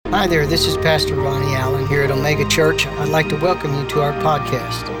Hi there, this is Pastor Ronnie Allen here at Omega Church. I'd like to welcome you to our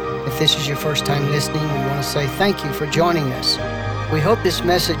podcast. If this is your first time listening, we want to say thank you for joining us. We hope this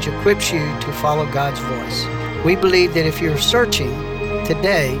message equips you to follow God's voice. We believe that if you're searching,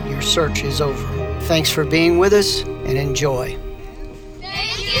 today your search is over. Thanks for being with us and enjoy.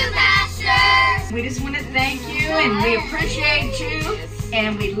 Thank you, Pastor! We just want to thank you and we appreciate you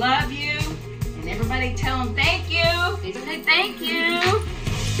and we love you. And everybody tell them thank you. They say thank you.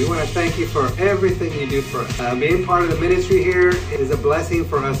 We want to thank you for everything you do for us. Being part of the ministry here is a blessing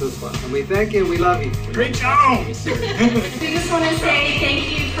for us as well. And we thank you and we love you. Great job! We just want to say thank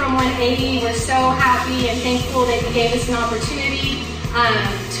you from 180. We're so happy and thankful that you gave us an opportunity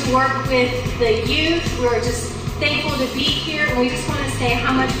to work with the youth. We're just thankful to be here, and we just want to say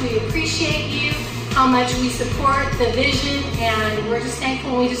how much we appreciate you, how much we support the vision, and we're just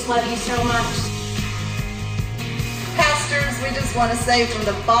thankful and we just love you so much. Pastors, we just want to say from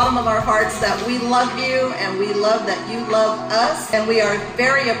the bottom of our hearts that we love you and we love that you love us, and we are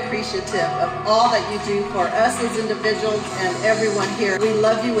very appreciative of all that you do for us as individuals and everyone here. We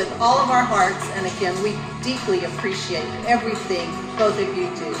love you with all of our hearts, and again, we deeply appreciate everything both of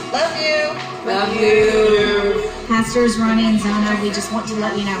you do. Love you. Love you. Pastors Ronnie and Zona, we just want to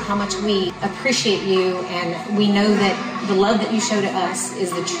let you know how much we appreciate you, and we know that the love that you show to us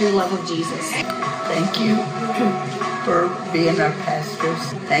is the true love of Jesus. Thank you for being our pastors.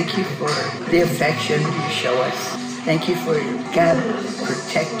 Thank you for the affection you show us. Thank you for God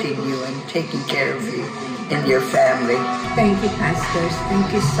protecting you and taking care of you and your family. Thank you, pastors. Thank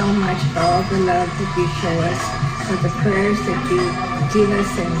you so much for all the love that you show us, for the prayers that you give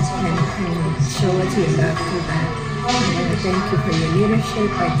us and show us your love through that. And I thank you for your leadership.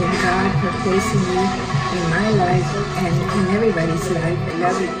 I thank God for placing you in my life and in everybody's life. I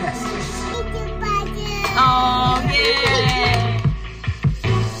love you, pastors. Oh, yeah.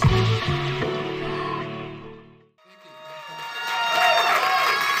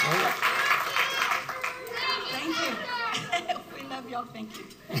 Thank you. We love y'all. Thank you.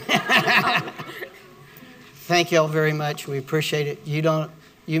 Thank y'all very much. We appreciate it.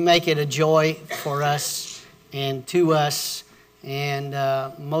 You make it a joy for us and to us, and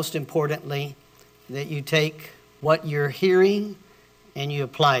most importantly, that you take what you're hearing and you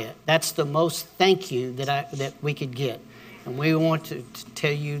apply it. That's the most thank you that we could get. And we want to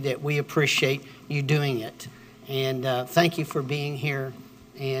tell you that we appreciate you doing it. And thank you for being here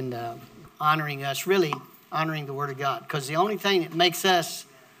and honoring us, really honoring the Word of God. Because the only thing that makes us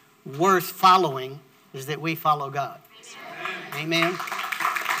worth following is that we follow God. Amen.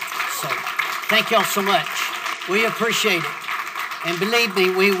 So thank y'all so much. We appreciate it. And believe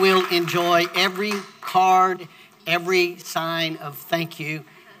me, we will enjoy every card, every sign of thank you,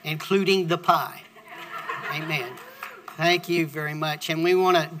 including the pie. Amen. Thank you very much. And we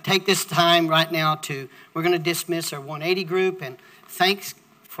want to take this time right now we're going to dismiss our 180 group, and thanks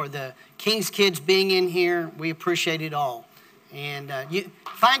for the King's Kids being in here. We appreciate it all. And you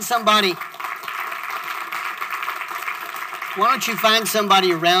find somebody, why don't you find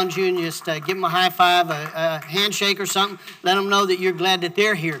somebody around you and just give them a high five, a handshake or something. Let them know that you're glad that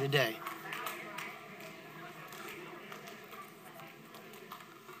they're here today.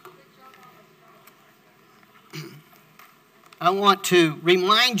 I want to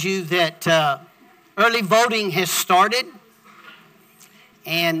remind you that early voting has started.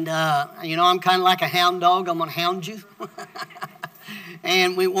 And, I'm kind of like a hound dog. I'm going to hound you.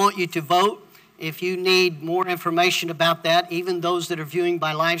 And we want you to vote. If you need more information about that, even those that are viewing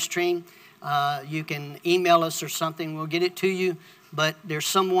by live stream, you can email us or something. We'll get it to you. But there's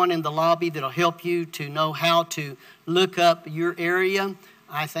someone in the lobby that will help you to know how to look up your area.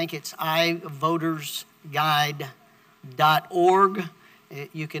 I think it's iVotersGuide.org.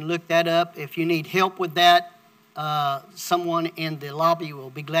 You can look that up. If you need help with that, someone in the lobby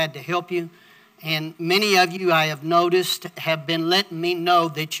will be glad to help you. And many of you, I have noticed, have been letting me know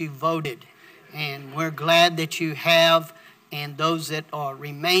that you voted. And we're glad that you have. And those that are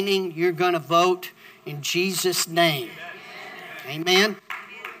remaining, you're going to vote in Jesus' name. Amen.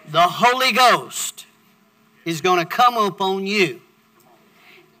 The Holy Ghost is going to come upon you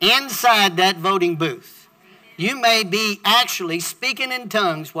inside that voting booth. You may be actually speaking in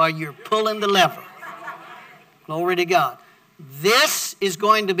tongues while you're pulling the lever. Glory to God. This is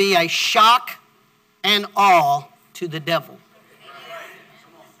going to be a shock and awe to the devil.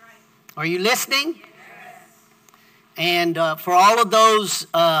 Are you listening? And for all of those,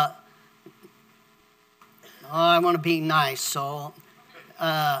 I want to be nice, so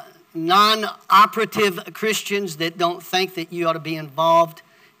non-operative Christians that don't think that you ought to be involved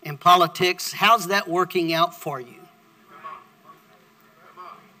in politics, how's that working out for you?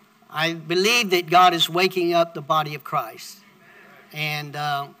 I believe that God is waking up the body of Christ. And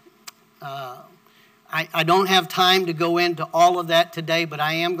I don't have time to go into all of that today, but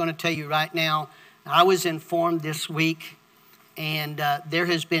I am going to tell you right now, I was informed this week, and there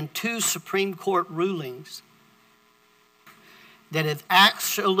has been 2 Supreme Court rulings that have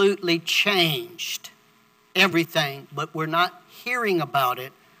absolutely changed everything, but we're not hearing about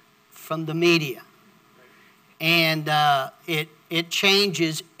it from the media. And it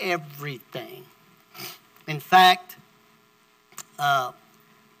changes everything. In fact,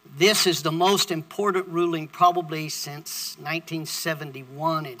 this is the most important ruling probably since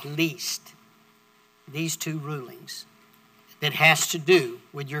 1971 at least. These 2 rulings that has to do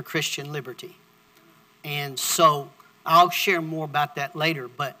with your Christian liberty. And so I'll share more about that later,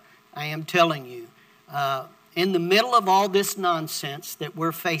 but I am telling you, in the middle of all this nonsense that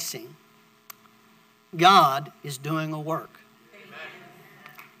we're facing, God is doing a work.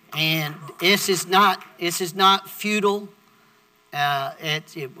 And this is not futile.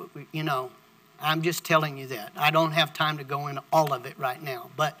 You know, I'm just telling you that. I don't have time to go into all of it right now.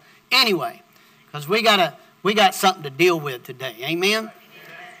 But anyway, because we got something to deal with today. Amen?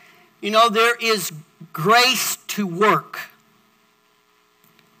 You know, there is grace to work.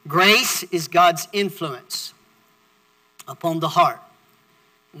 Grace is God's influence upon the heart.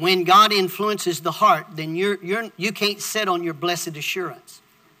 When God influences the heart, then you can't sit on your blessed assurance.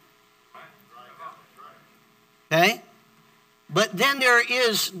 Okay? But then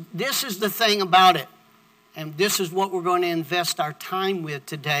this is the thing about it, and this is what we're going to invest our time with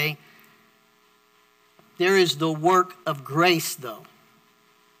today. There is the work of grace, though.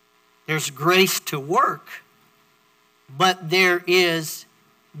 There's grace to work, but there is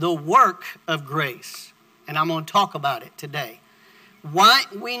the work of grace, and I'm going to talk about it today.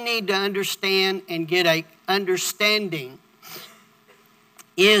 What we need to understand and get an understanding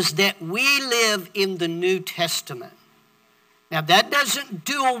is that we live in the New Testament. Now, that doesn't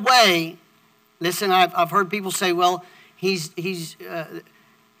do away. Listen, I've heard people say, well, it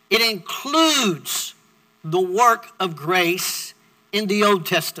includes the work of grace in the Old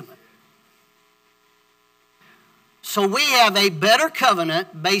Testament. So we have a better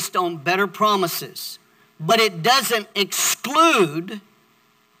covenant based on better promises, but it doesn't exclude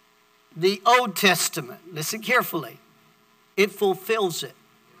the Old Testament. Listen carefully. It fulfills it.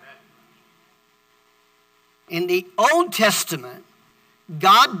 In the Old Testament,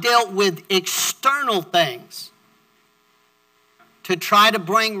 God dealt with external things to try to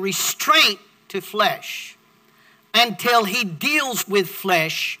bring restraint to flesh until he deals with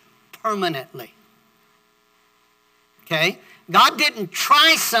flesh permanently. Okay? God didn't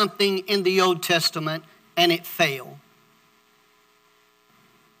try something in the Old Testament and it failed.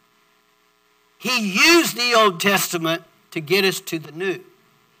 He used the Old Testament to get us to the New.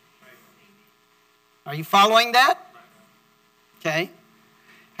 Are you following that? Okay.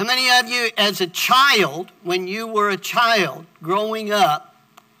 How many of you, as a child, when you were a child growing up,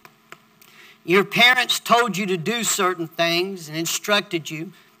 your parents told you to do certain things and instructed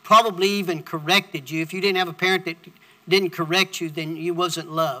you, probably even corrected you? If you didn't have a parent that didn't correct you, then you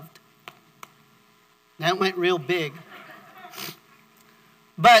wasn't loved. That went real big.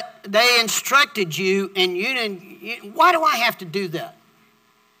 But they instructed you, and you didn't. Why do I have to do that?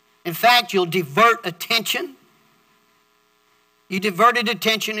 In fact, you'll divert attention. You diverted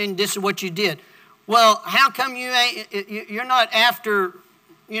attention, and this is what you did. Well, how come you're not after,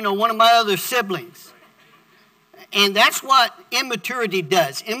 one of my other siblings? And that's what immaturity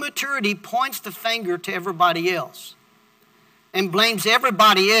does. Immaturity points the finger to everybody else and blames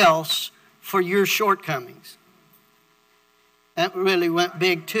everybody else for your shortcomings. That really went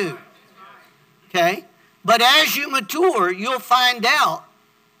big too. Okay? But as you mature, you'll find out.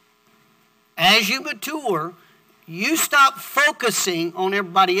 As you mature, you stop focusing on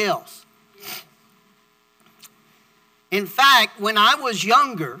everybody else. In fact, when I was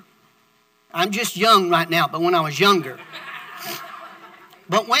younger, I'm just young right now, but when I was younger.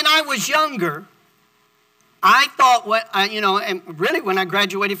 But when I was younger, I thought, and really when I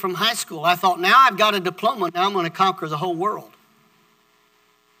graduated from high school, I thought, now I've got a diploma, now I'm going to conquer the whole world.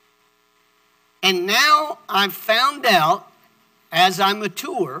 And now I've found out, as I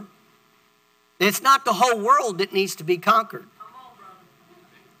mature, that it's not the whole world that needs to be conquered.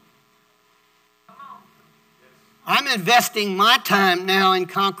 I'm investing my time now in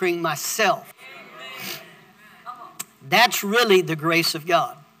conquering myself. That's really the grace of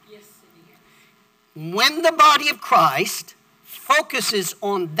God. When the body of Christ focuses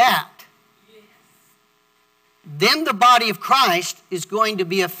on that, then the body of Christ is going to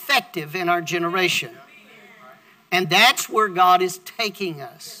be effective in our generation. And that's where God is taking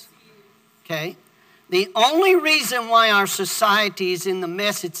us. Okay? The only reason why our society is in the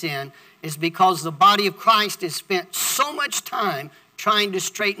mess it's in is because the body of Christ has spent so much time trying to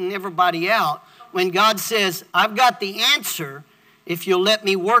straighten everybody out when God says, I've got the answer if you'll let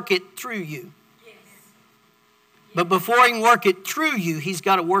me work it through you. Yes. But before he can work it through you, he's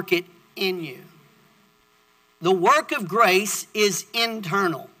got to work it in you. The work of grace is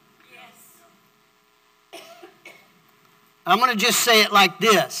internal. Yes. I'm going to just say it like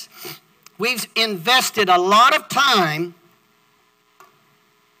this. We've invested a lot of time.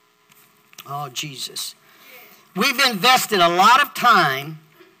 Oh, Jesus. We've invested a lot of time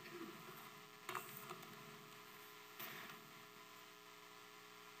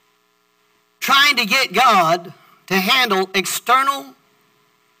trying to get God to handle external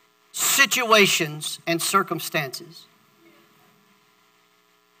situations and circumstances.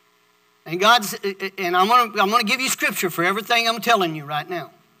 And God's, and I'm going to give you scripture for everything I'm telling you right now.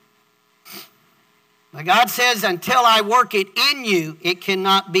 But God says, until I work it in you, it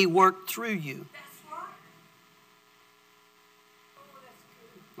cannot be worked through you.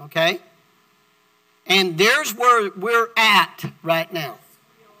 Okay? And there's where we're at right now.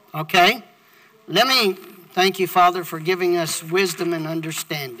 Okay? Let me thank you, Father, for giving us wisdom and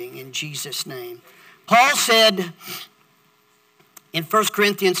understanding in Jesus' name. Paul said in 1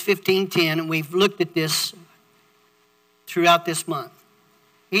 Corinthians 15:10, and we've looked at this throughout this month.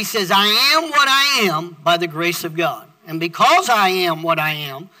 He says, I am what I am by the grace of God. And because I am what I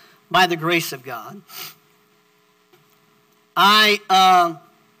am by the grace of God, I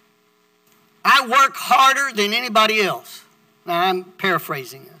work harder than anybody else. Now, I'm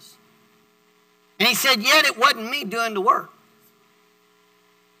paraphrasing this. And he said, yet it wasn't me doing the work.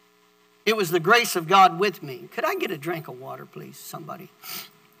 It was the grace of God with me. Could I get a drink of water, please, somebody?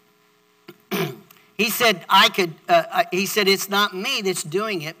 He said, he said, it's not me that's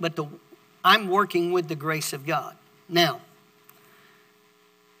doing it, but I'm working with the grace of God. Now,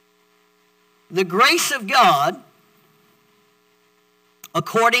 the grace of God,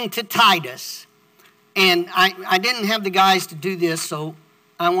 according to Titus, and I didn't have the guys to do this, so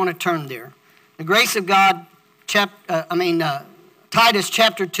I want to turn there. The grace of God, Titus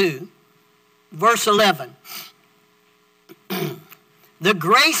chapter 2, verse 11. The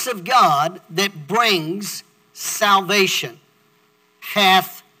grace of God that brings salvation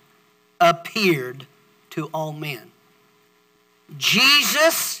hath appeared to all men.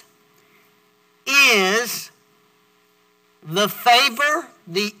 Jesus is the favor,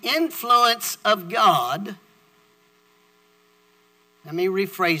 the influence of God. Let me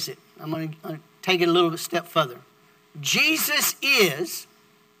rephrase it. I'm going to take it a little step further. Jesus is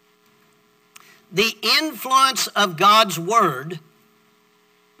the influence of God's word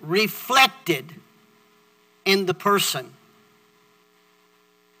reflected in the person.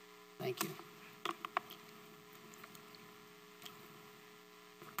 Thank you.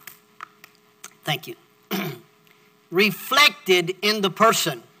 Thank you. Reflected in the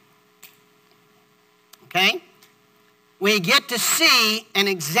person. Okay? We get to see an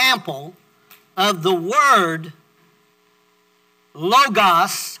example of the word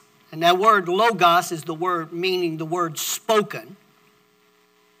logos, and that word logos is the word meaning the word spoken.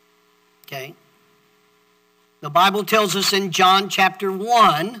 Okay? The Bible tells us in John chapter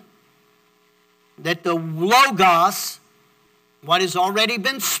 1 that the logos, what has already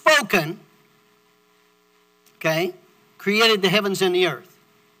been spoken, okay, created the heavens and the earth.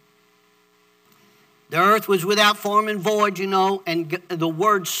 The earth was without form and void, and the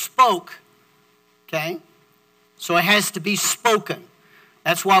word spoke, okay? So it has to be spoken.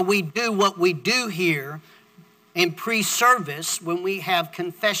 That's why we do what we do here in pre-service when we have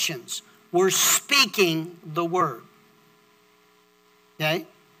confessions. We're speaking the word. Okay?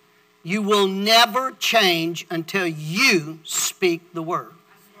 You will never change until you speak the word.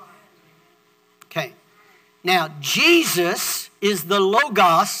 Okay. Now, Jesus is the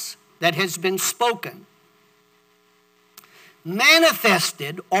logos that has been spoken,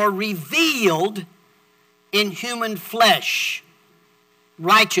 manifested or revealed in human flesh,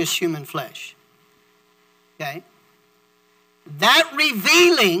 righteous human flesh. Okay? That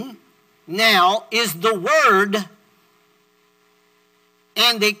revealing now is the word,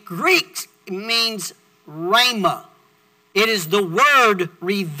 and the Greek means rhema. It is the word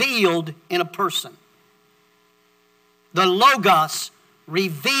revealed in a person. The logos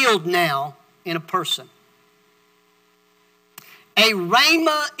revealed now in a person. A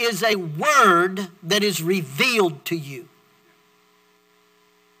rhema is a word that is revealed to you.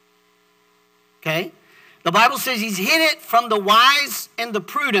 Okay? The Bible says he's hid it from the wise and the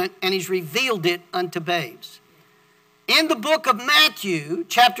prudent, and he's revealed it unto babes. In the book of Matthew,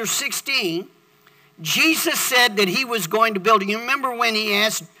 chapter 16, Jesus said that he was going to build. You remember when he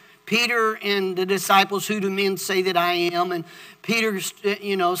asked Peter and the disciples, who do men say that I am? And Peter,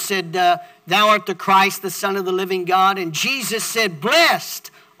 said, thou art the Christ, the Son of the living God. And Jesus said,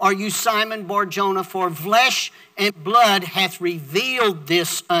 blessed are you, Simon Bar-Jonah, for flesh and blood hath revealed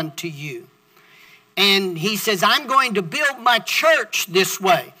this unto you. And he says, I'm going to build my church this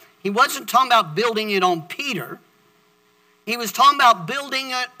way. He wasn't talking about building it on Peter. He was talking about building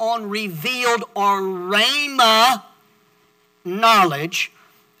it on revealed or rhema knowledge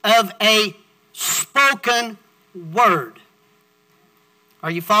of a spoken word. Are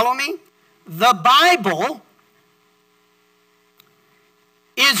you following me? The Bible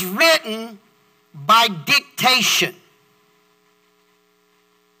is written by dictation.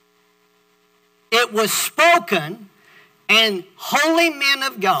 It was spoken, and holy men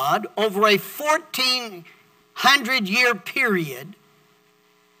of God over a 1,400-year period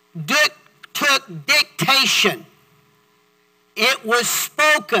took dictation. It was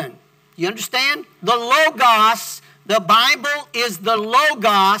spoken. You understand? The Logos, the Bible is the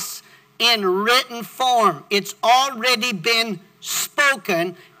Logos in written form. It's already been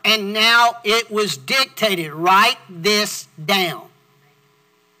spoken, and now it was dictated. Write this down.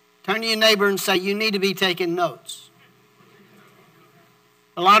 Turn to your neighbor and say, you need to be taking notes.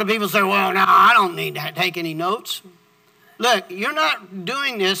 A lot of people say, well, no, I don't need to take any notes. Look, you're not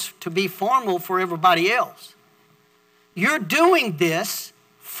doing this to be formal for everybody else. You're doing this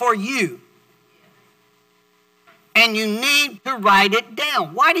for you. And you need to write it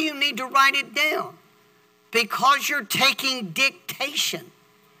down. Why do you need to write it down? Because you're taking dictation.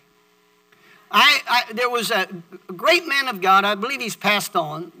 There was a great man of God, I believe he's passed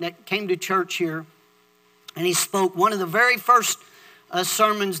on, that came to church here, and he spoke one of the very first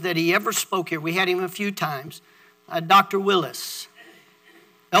sermons that he ever spoke here. We had him a few times. Dr. Willis,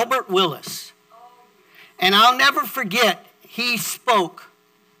 Albert Willis. And I'll never forget, he spoke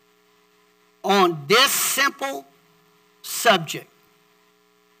on this simple subject: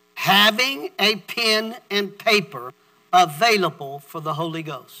 having a pen and paper available for the Holy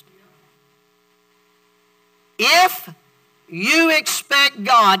Ghost. If you expect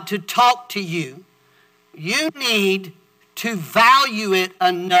God to talk to you, you need to value it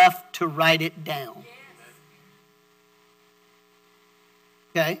enough to write it down.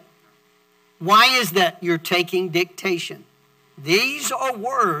 Okay? Why is that? You're taking dictation. These are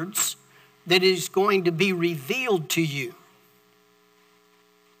words that is going to be revealed to you.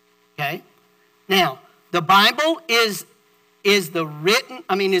 Okay? Now, the Bible is the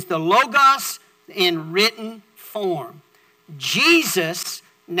Logos in written form. Jesus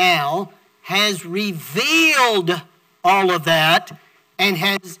now has revealed all of that and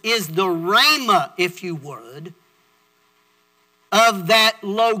is the rhema, if you would, of that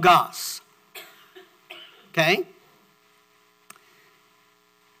Logos. Okay?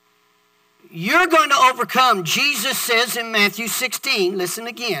 You're going to overcome. Jesus says in Matthew 16, listen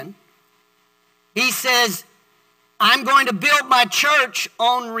again. He says, I'm going to build my church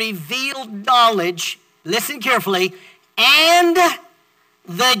on revealed knowledge. Listen carefully. And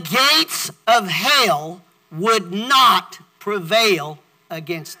the gates of hell would not prevail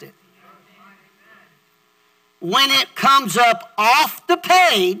against it. When it comes up off the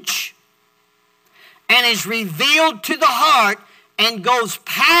page and is revealed to the heart and goes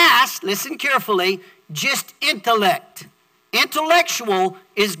past, listen carefully, just intellect. Intellectual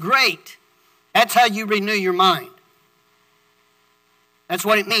is great. That's how you renew your mind. That's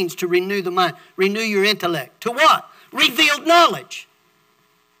what it means to renew the mind. Renew your intellect. To what? Revealed knowledge.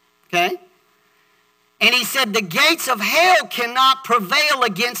 Okay? And he said the gates of hell cannot prevail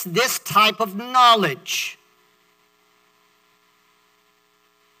against this type of knowledge.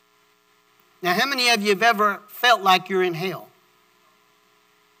 Now, how many of you have ever felt like you're in hell?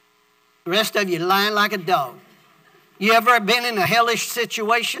 The rest of you lying like a dog. You ever been in a hellish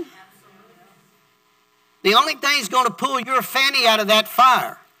situation? The only thing that's going to pull your fanny out of that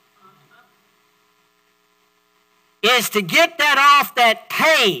fire is to get that off that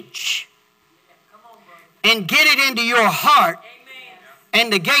page and get it into your heart,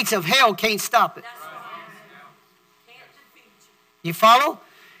 and the gates of hell can't stop it. You follow?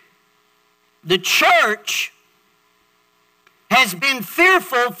 The church has been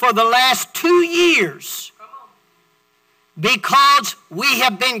fearful for the last 2 years because we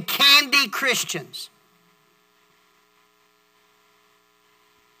have been candy Christians.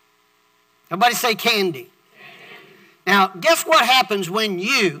 Everybody say candy. Now, guess what happens when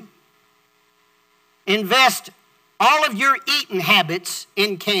you invest all of your eating habits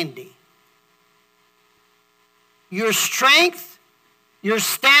in candy? your strength, your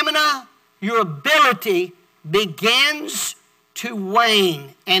stamina, your ability begins to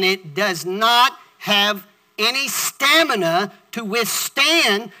wane, and it does not have any stamina to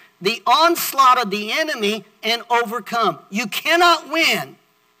withstand the onslaught of the enemy and overcome. You cannot win.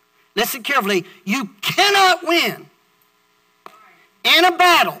 Listen carefully. You cannot win in a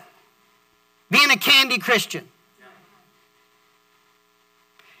battle being a candy Christian.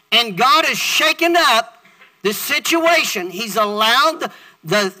 And God has shaken up the situation. He's allowed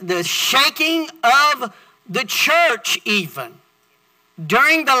the shaking of the church even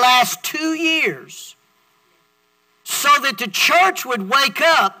during the last 2 years so that the church would wake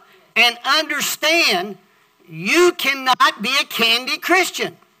up and understand you cannot be a candy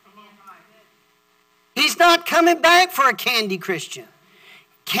Christian. He's not coming back for a candy Christian.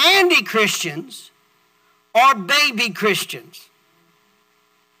 Candy Christians are baby Christians.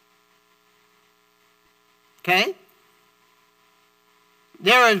 Okay?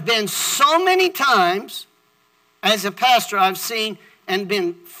 There has been so many times as a pastor I've seen and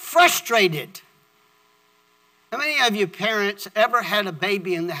been frustrated. How many of you parents ever had a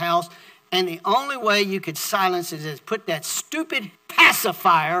baby in the house and the only way you could silence it is put that stupid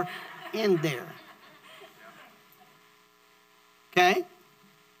pacifier in there? Okay?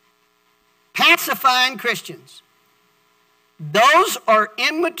 Pacifying Christians. Those are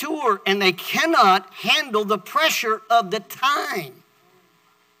immature and they cannot handle the pressure of the time.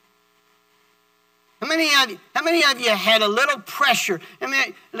 How many of you had a little pressure?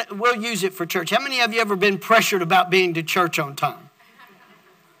 We'll use it for church. How many of you ever been pressured about being to church on time?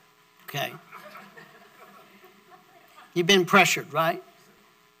 Okay. You've been pressured, right?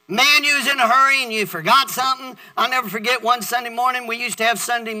 Man, you was in a hurry and you forgot something. I'll never forget one Sunday morning. We used to have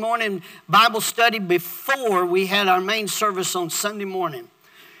Sunday morning Bible study before we had our main service on Sunday morning.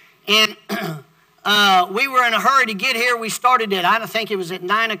 And we were in a hurry to get here. We started at, I think it was at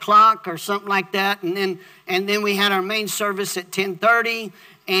 9 o'clock or something like that. And then we had our main service at 10:30.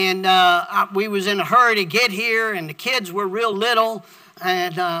 And we was in a hurry to get here. And the kids were real little.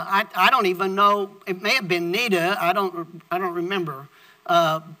 And I don't even know. It may have been Nita. I don't remember.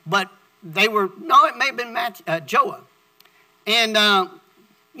 But they were, no, it may have been Joa. And,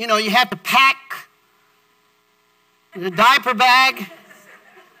 you have to pack the diaper bag.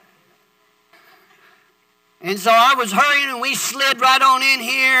 And so I was hurrying and we slid right on in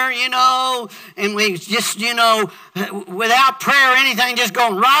here, and we just, without prayer or anything, just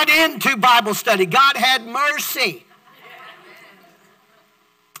going right into Bible study. God had mercy.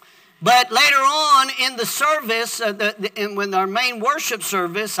 But later on in the service, when our main worship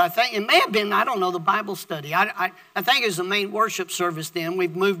service, I think it may have been, I don't know, the Bible study. I think it was the main worship service then.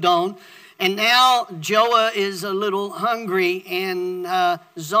 We've moved on. And now Joa is a little hungry and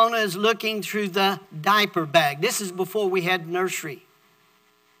Zona is looking through the diaper bag. This is before we had nursery.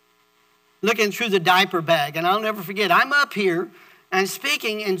 Looking through the diaper bag. And I'll never forget, I'm up here and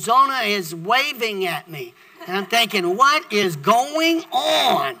speaking and Zona is waving at me. And I'm thinking, what is going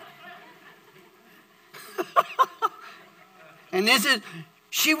on? And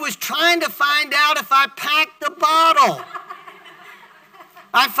she was trying to find out if I packed the bottle.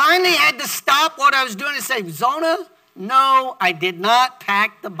 I finally had to stop what I was doing and say, Zona, no, I did not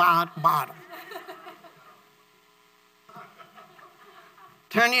pack the bottle.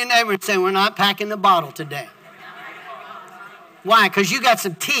 Turn to your neighbor and say, we're not packing the bottle today. Why? Because you got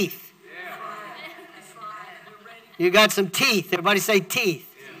some teeth. You got some teeth. Everybody say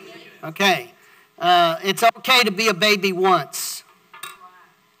teeth. Okay. It's okay to be a baby once.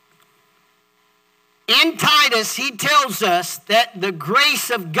 In Titus, he tells us that the grace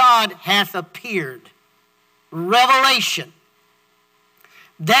of God hath appeared. Revelation.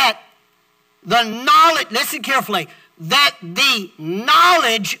 That the knowledge, listen carefully, that the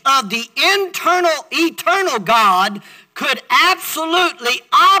knowledge of the eternal God could absolutely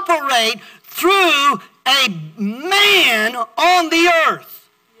operate through a man on the earth.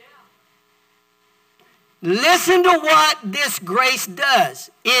 Listen to what this grace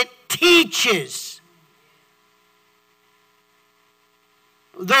does. It teaches.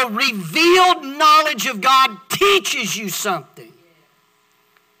 The revealed knowledge of God teaches you something.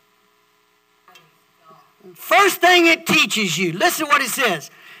 First thing it teaches you, listen to what it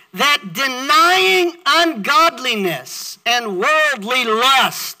says. That denying ungodliness and worldly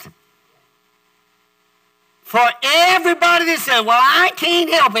lust. For everybody that says, well, I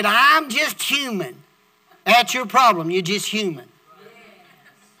can't help it, I'm just human. That's your problem. You're just human.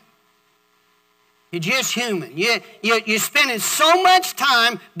 You're just human. You're spending so much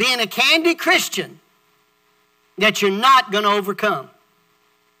time being a candy Christian that you're not going to overcome.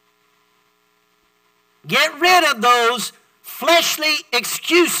 Get rid of those fleshly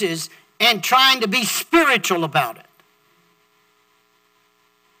excuses and trying to be spiritual about it.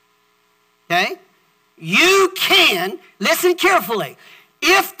 Okay? You can, listen carefully,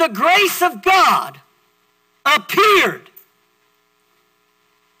 if the grace of God appeared,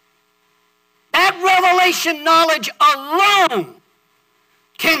 that revelation knowledge alone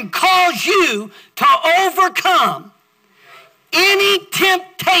can cause you to overcome any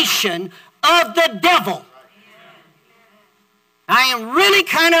temptation of the devil. I am really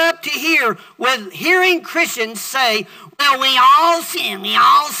kind of up to here with hearing Christians say, well, we all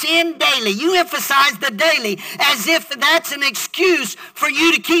sin daily. You emphasize the daily as if that's an excuse for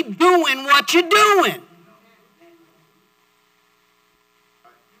you to keep doing what you're doing.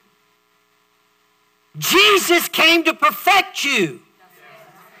 Jesus came to perfect you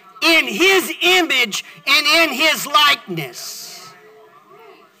in His image and in His likeness.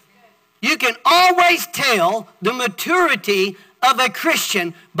 You can always tell the maturity of a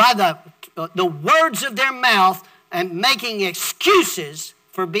Christian by the words of their mouth and making excuses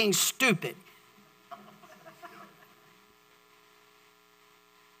for being stupid.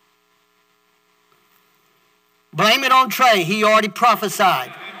 Blame it on Trey. He already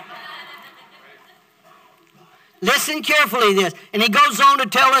prophesied. Listen carefully to this. And he goes on to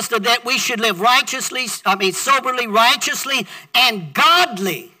tell us that we should live soberly, righteously, and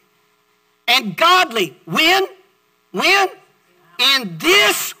godly. And godly. When? When? In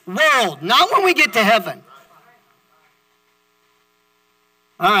this world. Not when we get to heaven.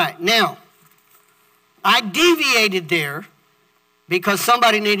 All right, now, I deviated there because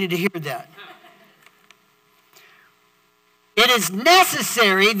somebody needed to hear that. It is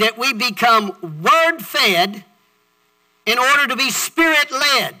necessary that we become word-fed in order to be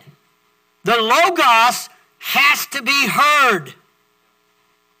spirit-led. The Logos has to be heard.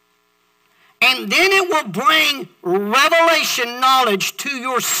 And then it will bring revelation knowledge to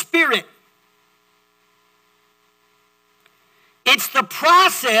your spirit. It's the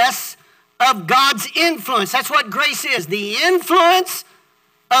process of God's influence. That's what grace is. The influence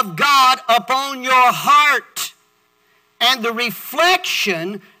of God upon your heart and the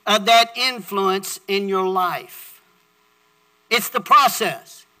reflection of that influence in your life. It's the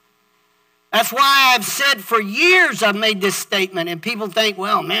process. That's why I've said for years I've made this statement, and people think,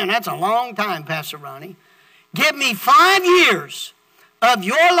 well, man, that's a long time, Pastor Ronnie. Give me 5 years of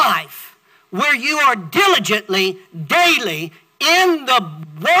your life where you are diligently, daily in the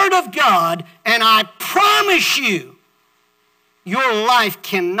Word of God, and I promise you, your life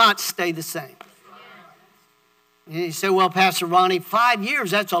cannot stay the same. And you say, well, Pastor Ronnie, 5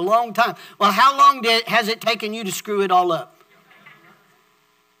 years, that's a long time. Well, how long has it taken you to screw it all up?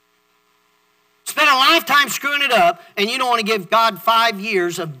 Spend a lifetime screwing it up, and you don't want to give God 5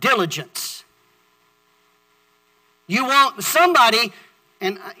 years of diligence. You want somebody,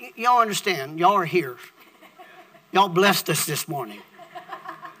 and y'all understand, y'all are here. Y'all blessed us this morning.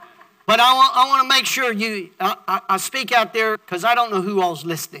 But I want to make sure I speak out there because I don't know who all's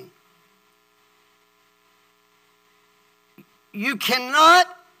listening. You cannot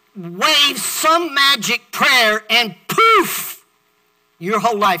wave some magic prayer and poof, your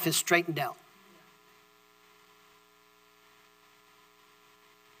whole life is straightened out.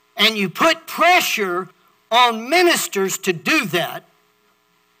 And you put pressure on ministers to do that.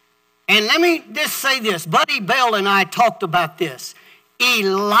 And let me just say this. Buddy Bell and I talked about this.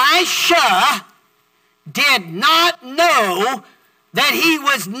 Elisha did not know that he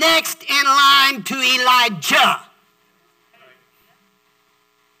was next in line to Elijah.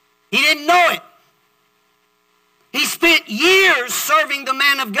 He didn't know it. He spent years serving the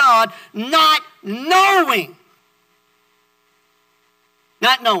man of God, not knowing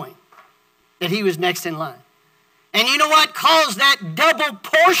that he was next in line. And you know what caused that double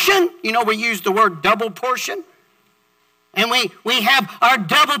portion? You know, we use the word double portion. And we have our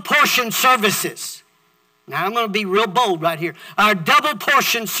double portion services. Now, I'm going to be real bold right here. Our double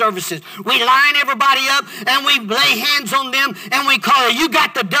portion services. We line everybody up and we lay hands on them and we call it, you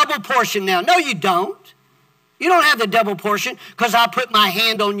got the double portion now. No, you don't. You don't have the double portion because I put my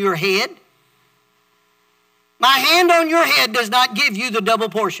hand on your head. My hand on your head does not give you the double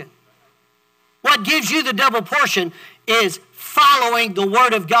portion. What gives you the double portion is following the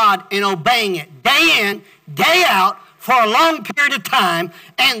Word of God and obeying it day in, day out, for a long period of time,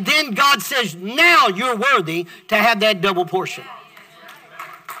 and then God says, now you're worthy to have that double portion.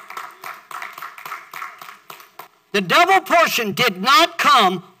 The double portion did not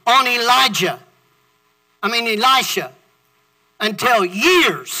come on Elisha, until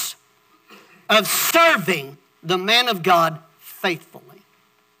years of serving the man of God faithfully.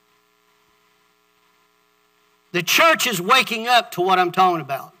 The church is waking up to what I'm talking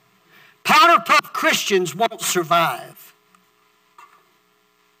about. Powder puff Christians won't survive.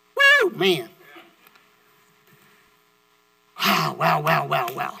 Woo, man. Wow, wow, wow, wow,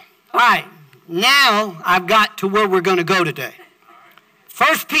 wow. All right, now I've got to where we're going to go today.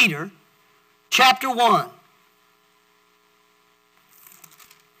 1 Peter chapter 1.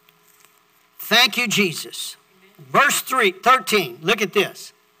 Thank you, Jesus. Verse 13. Look at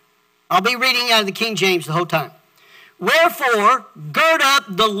this. I'll be reading out of the King James the whole time. Wherefore, gird up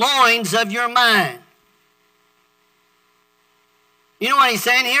the loins of your mind. You know what he's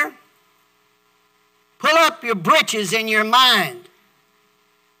saying here? Pull up your britches in your mind.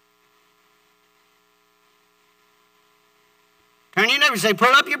 Turn to your neighbor and say,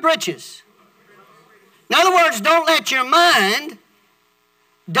 pull up your britches. In other words, don't let your mind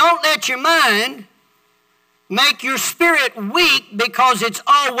make your spirit weak because it's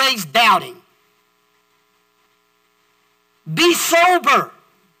always doubting. Be sober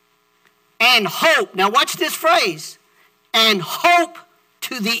and hope. Now watch this phrase. And hope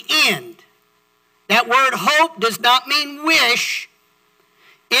to the end. That word hope does not mean wish.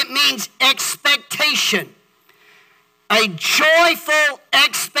 It means expectation. A joyful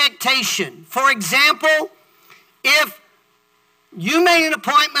expectation. For example, if you made an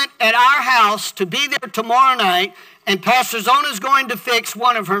appointment at our house to be there tomorrow night, and Pastor Zona is going to fix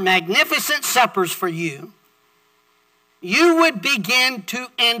one of her magnificent suppers for you, you would begin to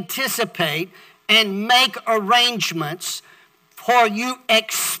anticipate and make arrangements for you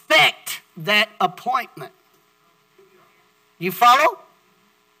expect that appointment. You follow?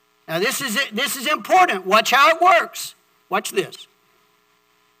 Now this is important. Watch how it works. Watch this.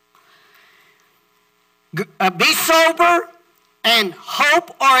 Be sober and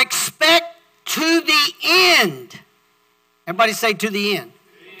hope or expect to the end. Everybody say to the end.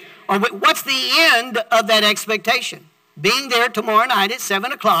 Or what's the end of that expectation? Being there tomorrow night at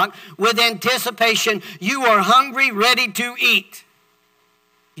 7 o'clock with anticipation. You are hungry, ready to eat.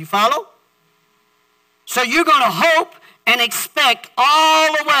 You follow? So you're going to hope and expect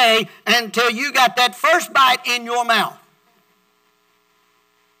all the way until you got that first bite in your mouth.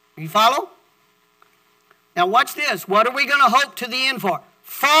 You follow? Now watch this. What are we going to hope to the end for?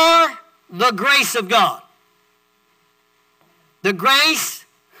 For the grace of God. The grace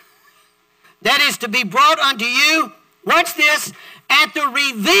that is to be brought unto you, watch this, at the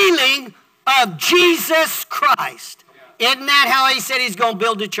revealing of Jesus Christ. Isn't that how he said he's going to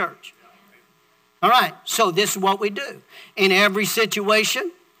build the church? All right, so this is what we do. In every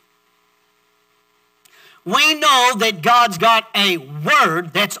situation, we know that God's got a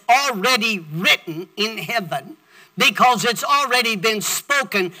word that's already written in heaven because it's already been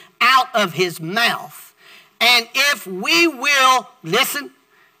spoken out of his mouth. And if we will, listen,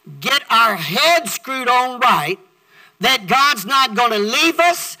 get our head screwed on right, that God's not going to leave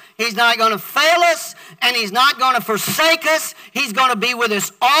us, he's not going to fail us, and he's not going to forsake us. He's going to be with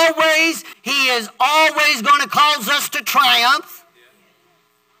us always. He is always going to cause us to triumph.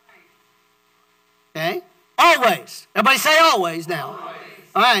 Okay? Always. Everybody say always now. Always.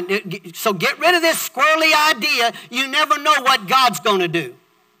 All right, so get rid of this squirrely idea. You never know what God's going to do.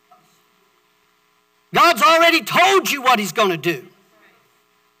 God's already told you what he's going to do.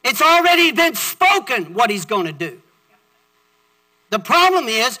 It's already been spoken what he's going to do. The problem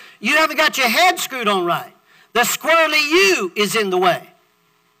is you haven't got your head screwed on right. The squirrely you is in the way.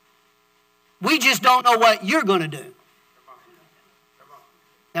 We just don't know what you're going to do.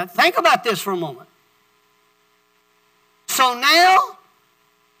 Now think about this for a moment. So now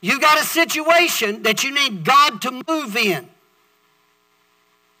you got a situation that you need God to move in.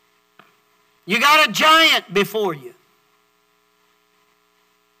 You got a giant before you.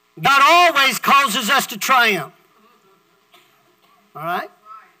 God always causes us to triumph. All right?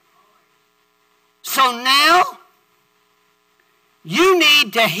 So now, you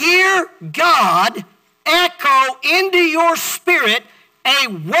need to hear God echo into your spirit a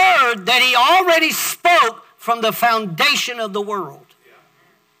word that he already spoke from the foundation of the world.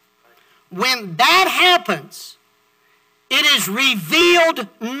 When that happens, it is revealed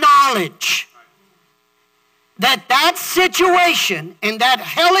knowledge that situation and that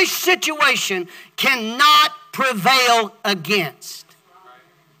hellish situation cannot prevail against.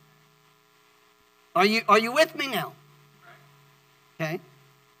 Are you with me now? Okay.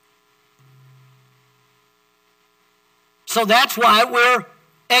 So that's why we're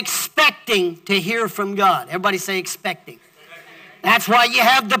expecting to hear from God. Everybody say expecting. That's why you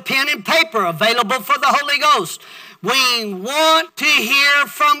have the pen and paper available for the Holy Ghost. We want to hear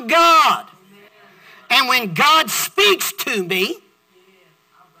from God. And when God speaks to me,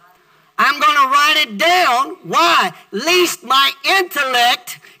 I'm going to write it down. Why? Lest my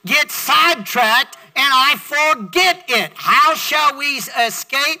intellect gets sidetracked and I forget it. How shall we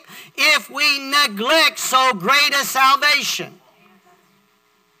escape if we neglect so great a salvation?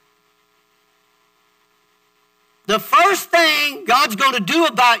 The first thing God's going to do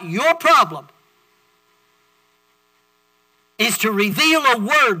about your problem is to reveal a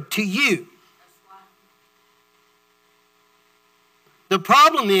word to you. The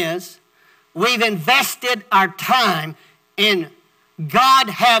problem is we've invested our time in God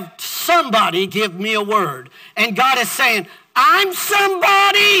have somebody give me a word. And God is saying, I'm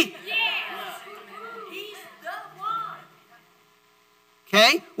somebody.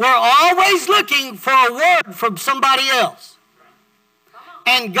 Okay? We're always looking for a word from somebody else.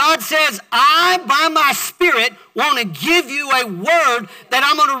 And God says, I, by my Spirit, want to give you a word that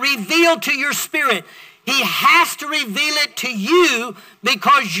I'm going to reveal to your spirit. He has to reveal it to you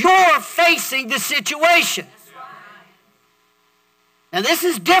because you're facing the situation. Now, this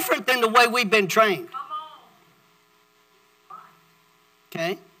is different than the way we've been trained.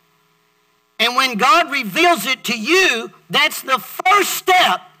 Okay? And when God reveals it to you, that's the first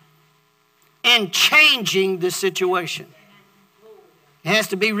step in changing the situation. It has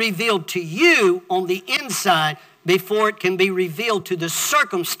to be revealed to you on the inside before it can be revealed to the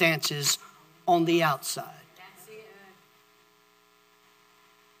circumstances on the outside.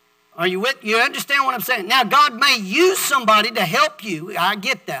 Are you with? You understand what I'm saying? Now, God may use somebody to help you. I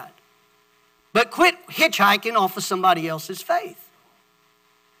get that. But quit hitchhiking off of somebody else's faith.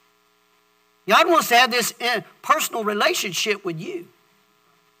 God wants to have this personal relationship with you.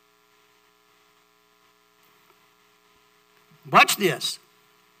 Watch this.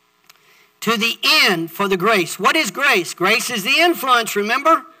 To the end for the grace. What is grace? Grace is the influence,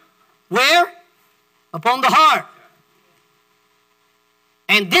 remember? Where? Upon the heart.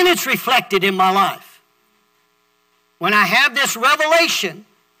 And then it's reflected in my life. When I have this revelation,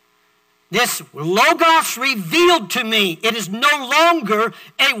 this Logos revealed to me, it is no longer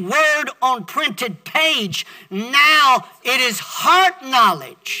a word on printed page. Now it is heart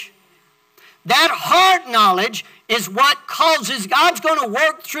knowledge. That heart knowledge is what causes, God's going to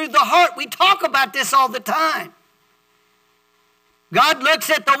work through the heart. We talk about this all the time. God looks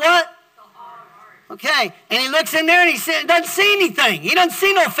at the what? Okay, and he looks in there and he doesn't see anything. He doesn't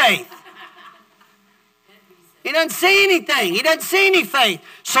see no faith. He doesn't see anything. He doesn't see any faith.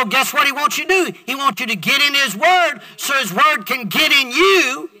 So guess what he wants you to do? He wants you to get in his word so his word can get in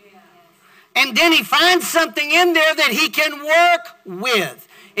you. And then he finds something in there that he can work with.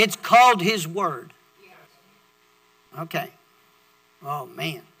 It's called his word. Okay. Oh,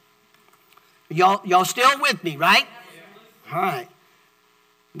 man. Y'all still with me, right? All right.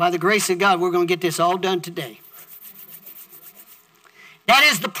 By the grace of God, we're going to get this all done today. That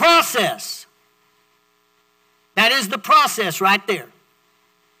is the process. That is the process right there.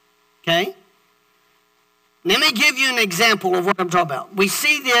 Okay? Let me give you an example of what I'm talking about. We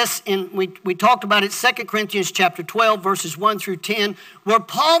see this, we talked about it, 2 Corinthians chapter 12, verses 1 through 10, where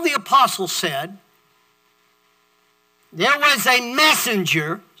Paul the apostle said, there was a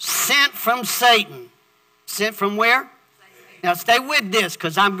messenger sent from Satan. Sent from where? Now stay with this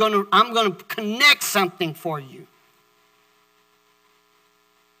because I'm going to connect something for you.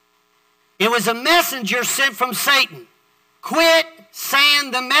 It was a messenger sent from Satan. Quit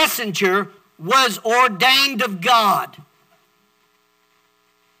saying the messenger was ordained of God.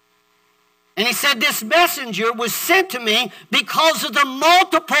 And he said this messenger was sent to me because of the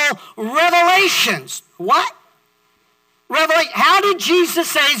multiple revelations. What? Revelation. How did Jesus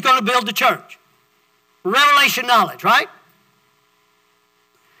say he's going to build the church? Revelation knowledge, right?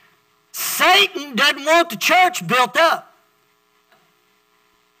 Satan doesn't want the church built up.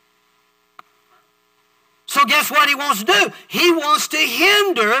 So guess what he wants to do? He wants to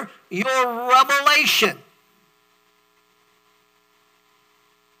hinder your revelation.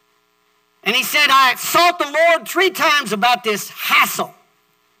 And he said, I sought the Lord 3 times about this hassle.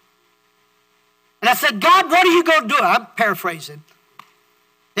 And I said, God, what are you going to do? I'm paraphrasing.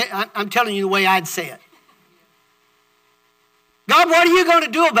 I'm telling you the way I'd say it. God, what are you going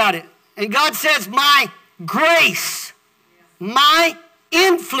to do about it? And God says, my grace, my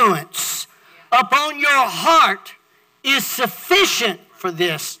influence upon your heart is sufficient for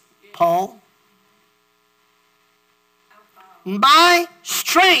this, Paul. My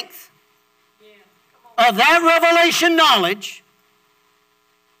strength of that revelation knowledge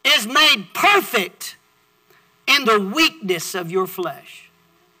is made perfect in the weakness of your flesh.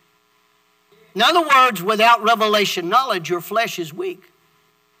 In other words, without revelation knowledge, your flesh is weak.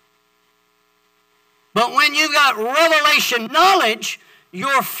 But when you got revelation knowledge,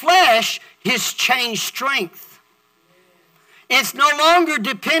 your flesh has changed strength. It's no longer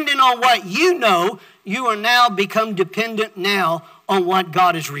dependent on what you know. You are now become dependent now on what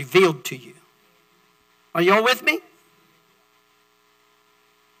God has revealed to you. Are y'all with me?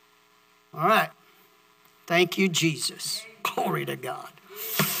 All right. Thank you, Jesus. Glory to God.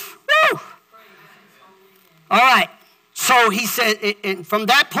 Woo! All right. So he said, and from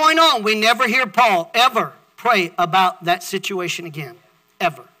that point on, we never hear Paul ever pray about that situation again.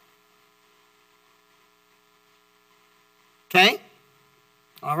 Ever. Okay?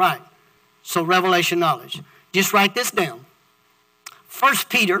 All right. So revelation knowledge. Just write this down. 1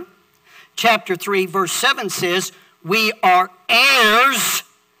 Peter chapter 3, verse 7 says, we are heirs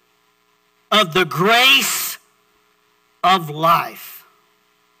of the grace of life.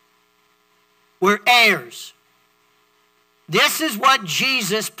 We're heirs. This is what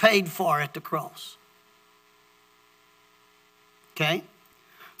Jesus paid for at the cross. Okay?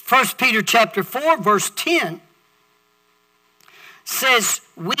 1 Peter chapter 4, verse 10 says,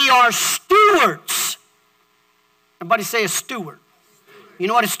 we are stewards. Everybody say a steward. You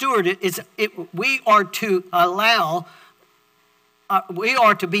know what a steward is? We are to allow, we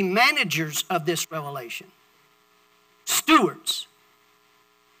are to be managers of this revelation. Stewards.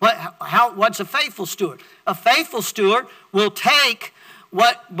 What's a faithful steward? A faithful steward will take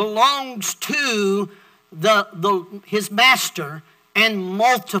what belongs to his master and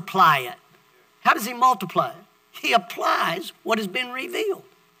multiply it. How does he multiply it? He applies what has been revealed.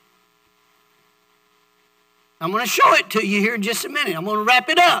 I'm going to show it to you here in just a minute. I'm going to wrap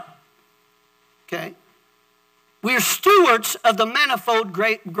it up. Okay? We are stewards of the manifold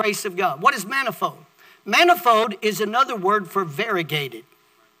grace of God. What is manifold? Manifold is another word for variegated.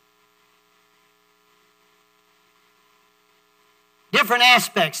 Different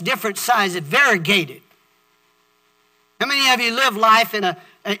aspects, different sizes, variegated. How many of you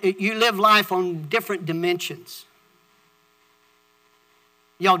live life on different dimensions?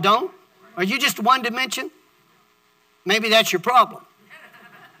 Y'all don't? Are you just one dimension? Maybe that's your problem.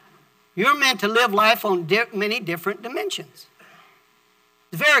 You're meant to live life on many different dimensions.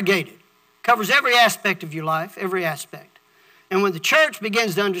 It's variegated. Covers every aspect of your life, every aspect. And when the church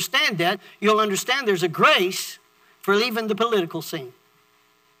begins to understand that, you'll understand there's a grace for leaving the political scene,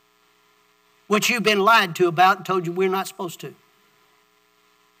 which you've been lied to about and told you we're not supposed to.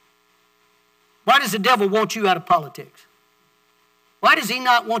 Why does the devil want you out of politics? Why does he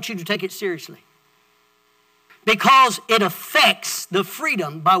not want you to take it seriously? Because it affects the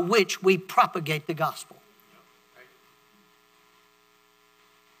freedom by which we propagate the gospel.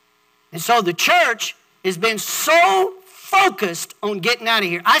 And so the church has been so focused on getting out of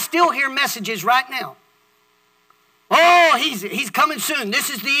here. I still hear messages right now. Oh, he's coming soon. This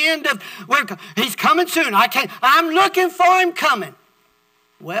is the end of, he's coming soon. I'm looking for him coming.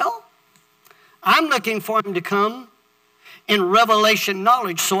 Well, I'm looking for him to come in revelation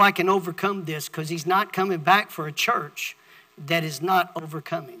knowledge so I can overcome this, because he's not coming back for a church that is not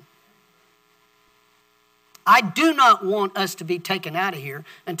overcoming. I do not want us to be taken out of here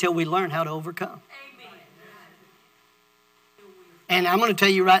until we learn how to overcome. Amen. And I'm going to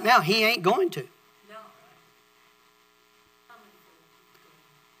tell you right now, he ain't going to.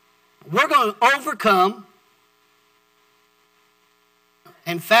 We're going to overcome.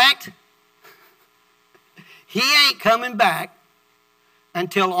 In fact, he ain't coming back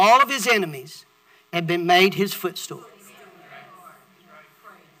until all of his enemies have been made his footstool.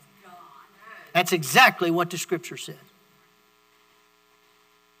 That's exactly what the scripture says.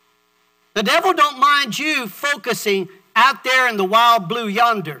 The devil don't mind you focusing out there in the wild blue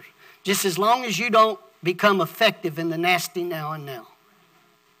yonder, just as long as you don't become effective in the nasty now and now.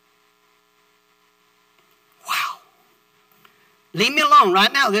 Wow. Leave me alone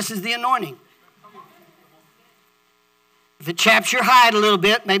right now. This is the anointing. If it chaps your hide a little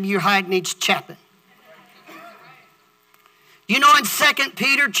bit, maybe your hide needs chapping. You know, in 2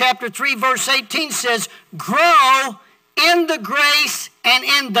 Peter chapter 3, verse 18 says, grow in the grace and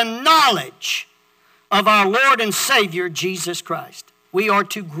in the knowledge of our Lord and Savior, Jesus Christ. We are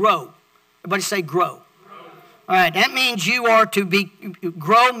to grow. Everybody say grow. All right, that means you are to be,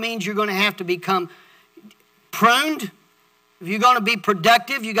 grow means you're going to have to become pruned. If you're going to be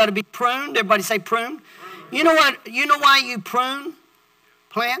productive, you got to be pruned. Everybody say pruned. You know what? You know why you prune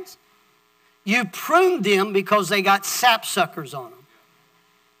plants? You prune them because they got sapsuckers on them.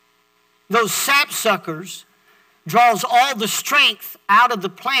 Those sapsuckers draws all the strength out of the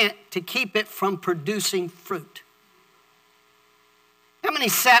plant to keep it from producing fruit. How many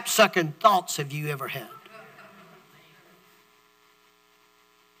sapsucking thoughts have you ever had?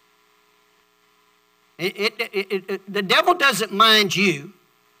 The devil doesn't mind you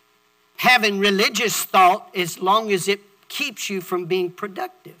having religious thought as long as it keeps you from being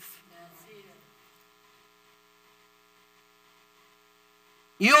productive.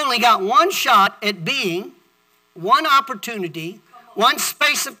 You only got one shot at being, one opportunity, one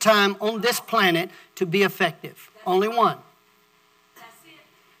space of time on this planet to be effective. Only one.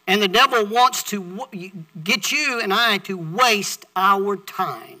 And the devil wants to get you and I to waste our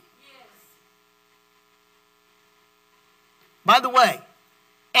time. By the way,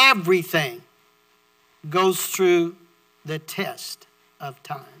 everything goes through the test of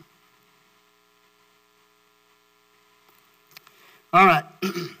time. All right.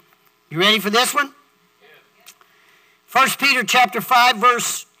 You ready for this one? 1 Peter chapter 5,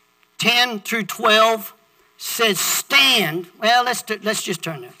 verse 10 through 12 says, stand. Well, let's just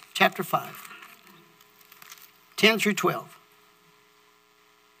turn there. Chapter 5. 10 through 12.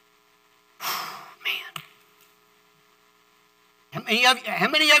 Man. How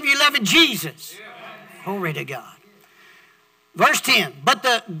many of you loving Jesus? Glory to God. Verse 10. But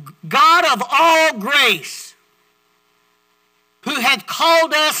the God of all grace, who hath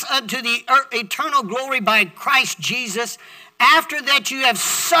called us unto the eternal glory by Christ Jesus, after that you have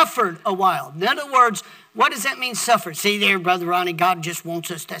suffered a while. In other words, what does that mean, suffer? See there, Brother Ronnie, God just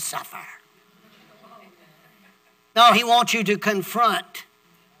wants us to suffer. No, he wants you to confront.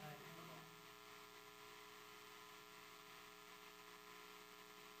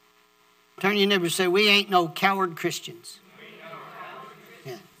 Turn to your neighbor and say, we ain't no coward Christians.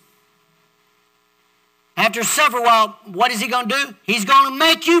 Yeah. After several while, what is he going to do? He's going to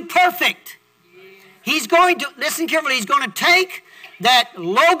make you perfect. He's going to, listen carefully, he's going to take that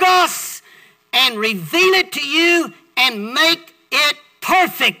Logos and reveal it to you and make it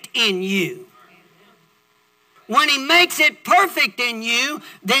perfect in you. When he makes it perfect in you,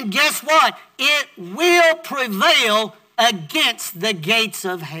 then guess what? It will prevail against the gates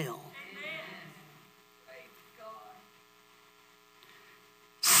of hell.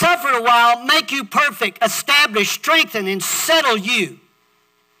 Suffer a while, make you perfect, establish, strengthen, and settle you.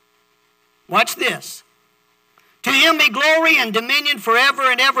 Watch this. To him be glory and dominion forever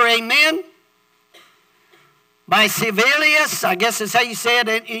and ever. Amen. By Sibelius, I guess that's how you say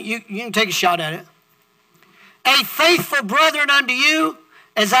it. You can take a shot at it. A faithful brethren unto you,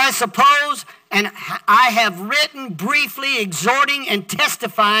 as I suppose, and I have written briefly, exhorting and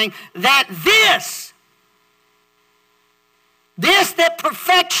testifying that this that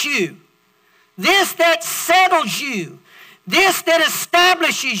perfects you, this that settles you, this that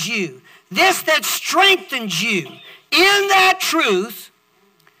establishes you, this that strengthens you in that truth,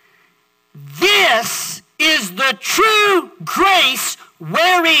 this is the true grace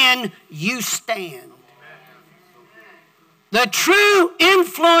wherein you stand. The true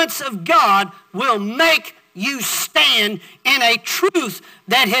influence of God will make you stand in a truth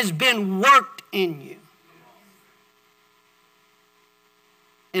that has been worked in you.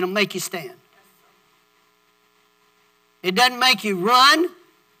 It'll make you stand. It doesn't make you run.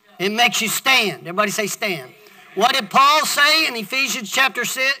 It makes you stand. Everybody say stand. What did Paul say in Ephesians chapter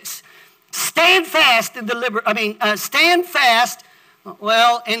 6? Stand fast in the stand fast.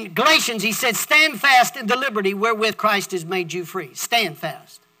 Well, in Galatians he said, stand fast in the liberty wherewith Christ has made you free. Stand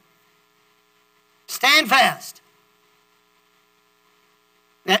fast. Stand fast.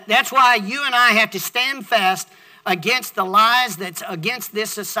 That's why you and I have to stand fast against the lies that's against this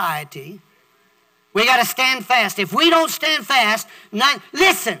society. We got to stand fast. If we don't stand fast,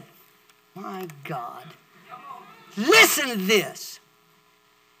 listen. My God. Listen to this.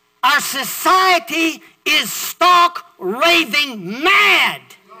 Our society is stark raving mad.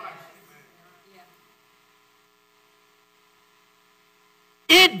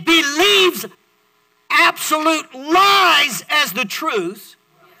 It believes absolute lies as the truth.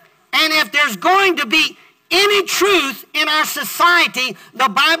 And if there's going to be any truth in our society, the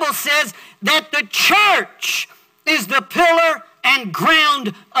Bible says that the church is the pillar and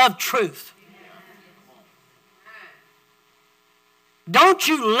ground of truth. Don't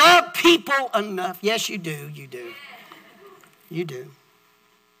you love people enough? Yes, you do. You do. You do.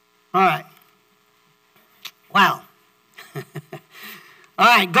 All right. Wow. All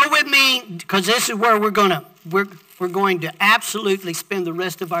right, go with me, because this is where we're going to absolutely spend the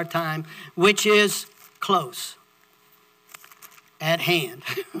rest of our time, which is close at hand.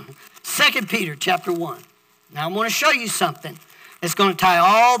 2 Peter chapter 1. Now I'm going to show you something that's going to tie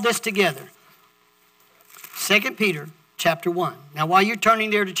all this together. 2 Peter chapter 1. Now while you're turning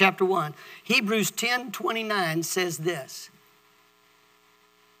there to chapter 1, Hebrews 10:29 says this.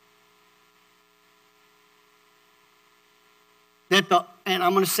 And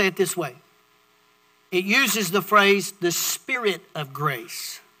I'm going to say it this way. it uses the phrase, the Spirit of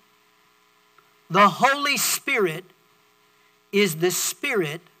grace. The Holy Spirit is the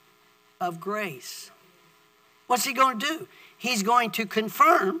Spirit of grace. What's he going to do? He's going to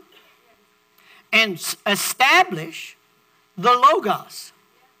confirm and establish the Logos.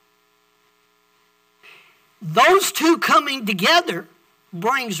 Those two coming together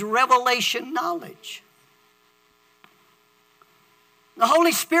brings revelation knowledge. The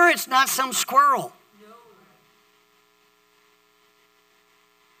Holy Spirit's not some squirrel.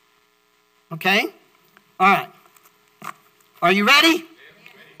 Okay? All right. Are you ready?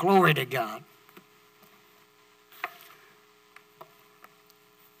 Glory to God.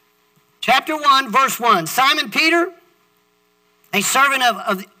 Chapter 1, verse 1. Simon Peter, a servant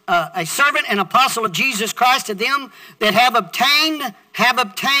and apostle of Jesus Christ, to them that have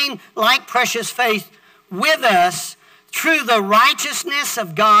obtained like precious faith with us through the righteousness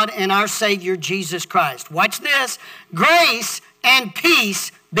of God and our Savior Jesus Christ. Watch this. Grace and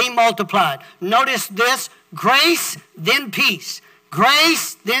peace be multiplied. Notice this. Grace, then peace.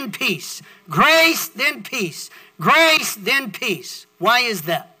 Grace, then peace. Grace, then peace. Grace, then peace. Why is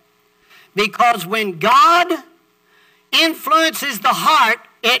that? Because when God influences the heart,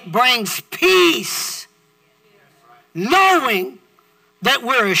 it brings peace, knowing that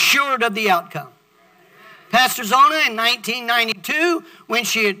we're assured of the outcome. Pastor Zona in 1992, when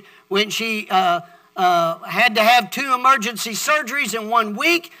she had to have 2 emergency surgeries in 1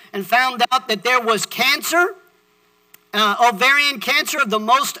 week and found out that there was cancer, ovarian cancer of the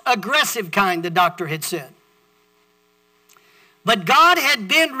most aggressive kind, the doctor had said. But God had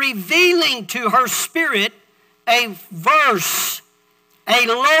been revealing to her spirit a verse, a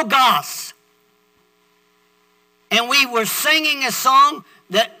logos. And we were singing a song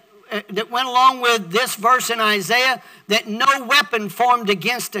that went along with this verse in Isaiah, that no weapon formed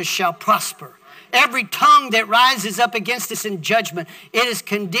against us shall prosper. Every tongue that rises up against us in judgment, it is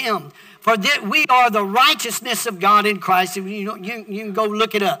condemned. For we are the righteousness of God in Christ. You can go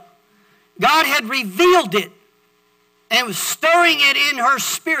look it up. God had revealed it and was stirring it in her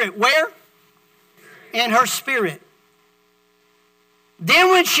spirit. Where? In her spirit. Then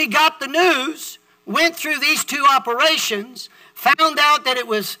when she got the news, went through these 2 operations, found out that it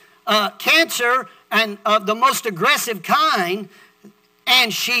was cancer and of the most aggressive kind,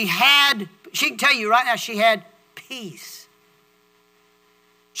 and she can tell you right now, she had peace.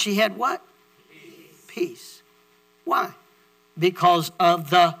 She had what? Peace. Why? Because of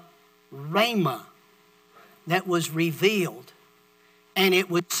the Rhema that was revealed, and it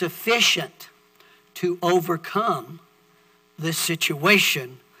was sufficient to overcome the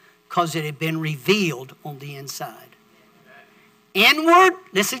situation because it had been revealed on the inside. Inward,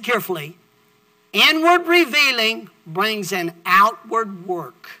 listen carefully, inward revealing brings an outward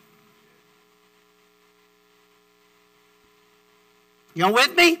work. Y'all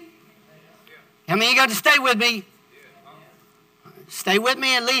with me? How many of you got to stay with me? Stay with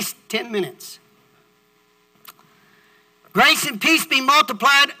me at least 10 minutes. Grace and peace be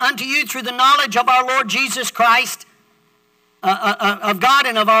multiplied unto you through the knowledge of our Lord Jesus Christ, of God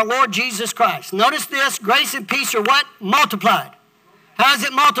and of our Lord Jesus Christ. Notice this, grace and peace are what? Multiplied. How is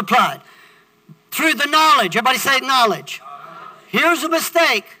it multiplied? Through the knowledge. Everybody say knowledge. Here's a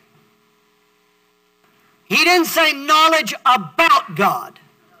mistake. He didn't say knowledge about God.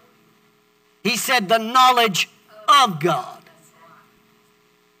 He said the knowledge of God.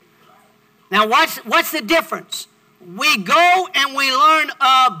 Now what's the difference? We go and we learn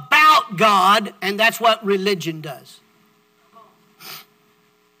about God, and that's what religion does.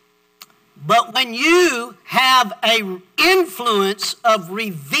 But when you have an influence of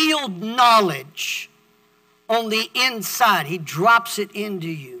revealed knowledge on the inside, he drops it into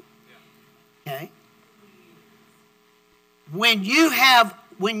you. Okay? When you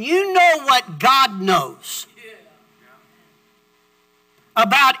know what God knows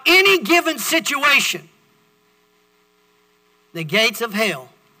about any given situation, the gates of hell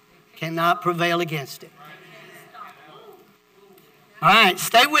cannot prevail against it. All right,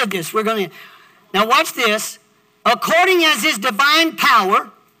 stay with this. We're going to now watch this. According as his divine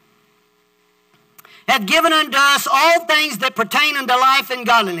power hath given unto us all things that pertain unto life and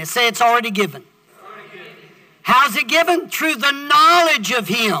godliness. Say it's already given. How's it given? Through the knowledge of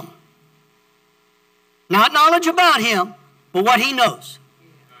him. Not knowledge about him, but what he knows.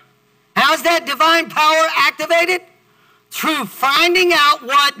 How's that divine power activated? Through finding out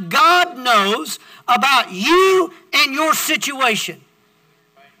what God knows about you and your situation.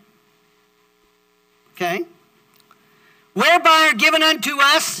 Okay? Whereby are given unto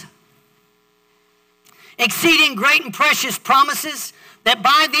us exceeding great and precious promises, that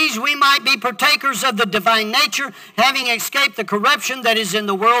by these we might be partakers of the divine nature, having escaped the corruption that is in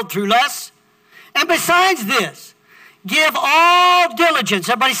the world through lust. And besides this, give all diligence.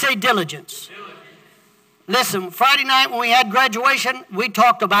 Everybody say diligence. Listen, Friday night when we had graduation, we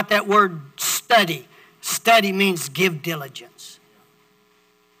talked about that word study. Study means give diligence.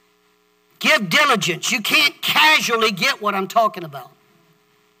 Give diligence. You can't casually get what I'm talking about.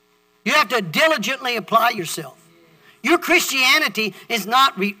 You have to diligently apply yourself. Your Christianity is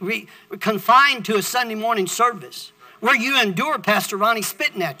not confined to a Sunday morning service where you endure Pastor Ronnie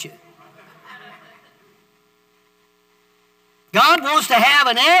spitting at you. God wants to have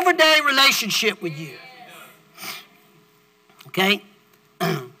an everyday relationship with you. Okay?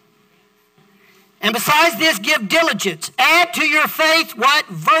 And besides this, give diligence. Add to your faith what?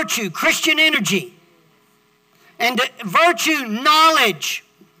 Virtue, Christian energy. And virtue, knowledge.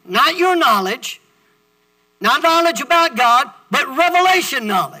 Not your knowledge. Not knowledge about God, but revelation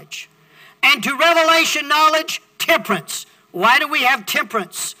knowledge. And to revelation knowledge, temperance. Why do we have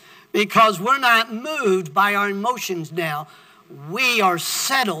temperance? Because we're not moved by our emotions now. We are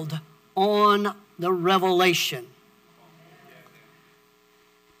settled on the revelation.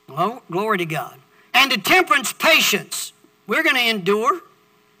 Oh, glory to God. And to temperance, patience. We're going to endure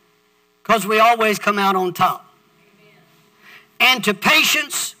because we always come out on top. And to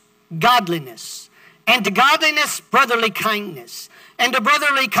patience, godliness. And to godliness, brotherly kindness. And to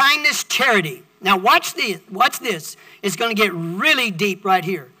brotherly kindness, charity. Now watch this. Watch this. It's going to get really deep right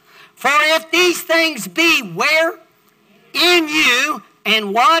here. For if these things be where? In you,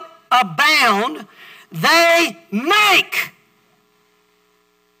 and what? Abound, they make.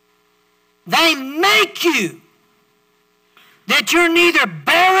 They make you that you're neither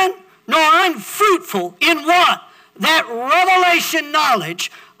barren nor unfruitful in what? That revelation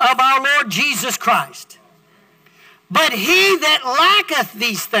knowledge of our Lord Jesus Christ. But he that lacketh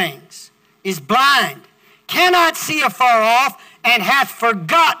these things is blind, cannot see afar off, and hath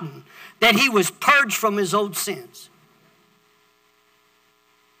forgotten that he was purged from his old sins.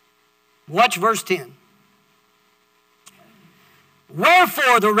 Watch verse 10.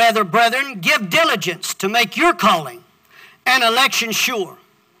 Wherefore, the rather, brethren, give diligence to make your calling and election sure.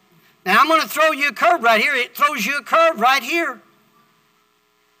 Now, I'm going to throw you a curve right here. It throws you a curve right here.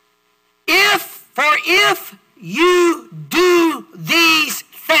 If you do these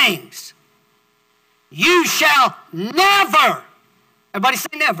things, you shall never, everybody say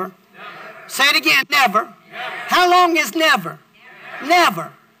never. Never. Say it again, never. Never. How long is never?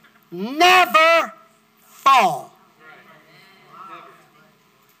 Never. Never fall.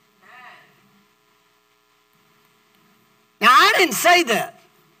 Now, I didn't say that.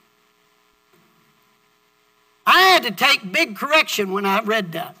 I had to take big correction when I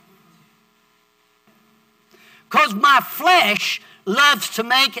read that. Because my flesh loves to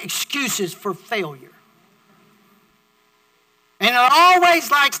make excuses for failure. And it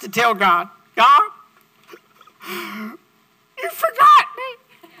always likes to tell God, God, you forgot me.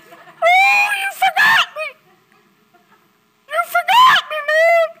 Oh, you forgot me. You forgot me,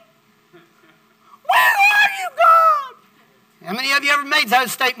 man. Where are you, God? How many of you ever made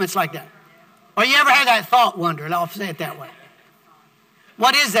those statements like that? Or you ever had that thought wonder? I'll say it that way.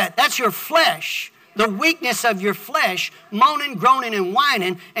 What is that? That's your flesh. The weakness of your flesh, moaning, groaning, and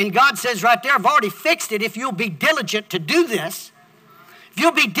whining. And God says right there, I've already fixed it if you'll be diligent to do this. If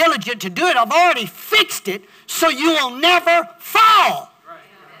you'll be diligent to do it, I've already fixed it so you will never fall.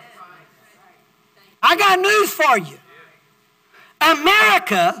 I got news for you.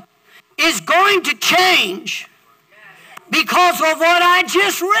 America is going to change because of what I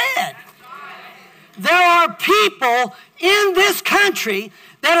just read. There are people in this country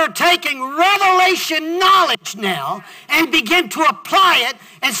that are taking revelation knowledge now and begin to apply it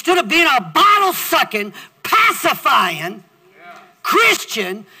instead of being a bottle-sucking, pacifying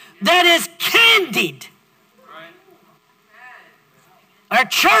Christian that is candied. Our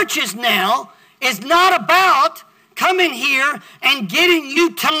churches now is not about coming here and getting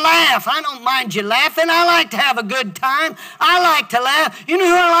you to laugh. I don't mind you laughing. I like to have a good time. I like to laugh. You know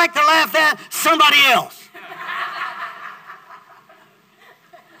who I like to laugh at? Somebody else.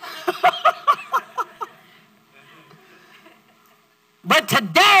 But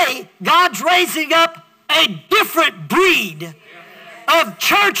today, God's raising up a different breed of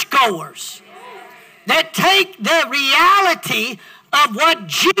churchgoers that take the reality of what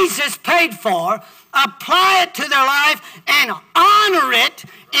Jesus paid for, apply it to their life, and honor it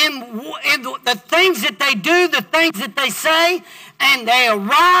in the things that they do, the things that they say, and they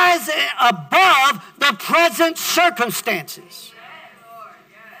arise above the present circumstances.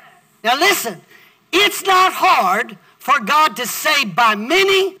 Now listen, it's not hard for God to save by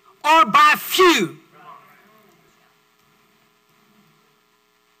many or by few.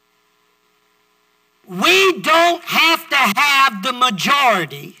 We don't have to have the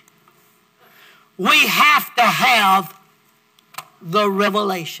majority. We have to have the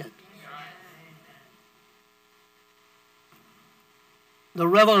revelation. The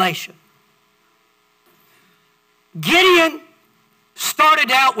revelation. Gideon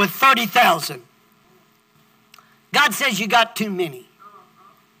started out with 30,000. God says you got too many.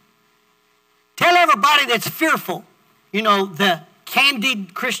 Tell everybody that's fearful, you know, the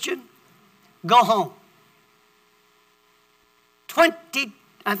candied Christian, go home. I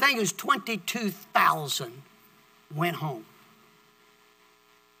think it was 22,000 went home.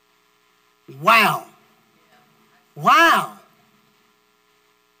 Wow. Wow.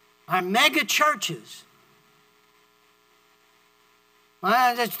 Our mega churches. Well,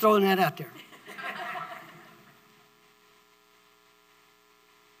 I'm just throwing that out there.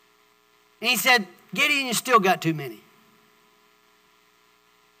 And he said, Gideon, you still got too many.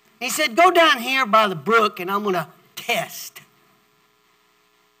 He said, go down here by the brook and I'm going to test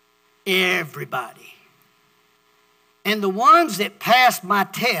everybody. And the ones that passed my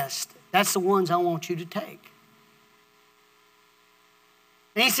test, that's the ones I want you to take.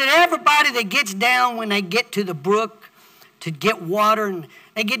 And he said, everybody that gets down when they get to the brook to get water, and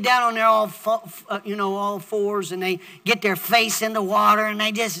they get down on their all fours, and they get their face in the water, and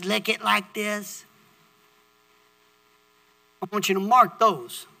they just lick it like this. I want you to mark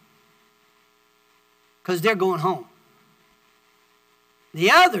those, because they're going home.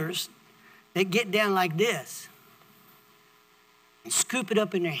 The others that get down like this and scoop it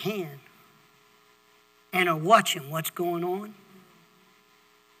up in their hand and are watching what's going on,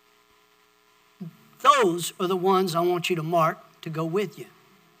 those are the ones I want you to mark to go with you.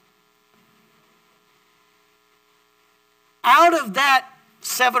 Out of that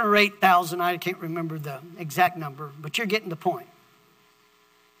 7,000 or 8,000, I can't remember the exact number, but you're getting the point.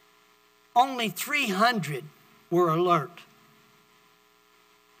 Only 300 were alert.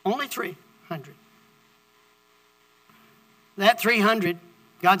 Only 300. That 300,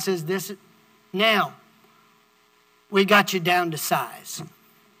 God says this, now we got you down to size.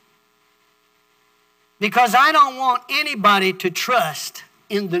 Because I don't want anybody to trust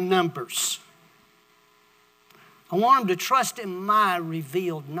in the numbers. I want them to trust in my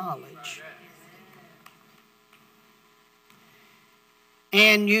revealed knowledge.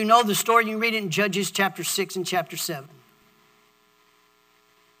 And you know the story, you read it in Judges chapter 6 and chapter 7.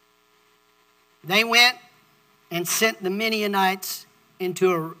 They went and sent the Midianites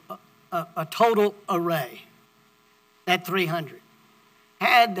into a total array, that 300.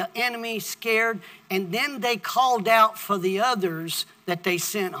 Had the enemy scared, and then they called out for the others that they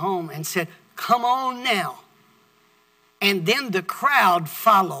sent home and said, come on now. And then the crowd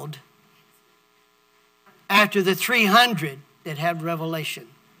followed after the 300 that had revelation.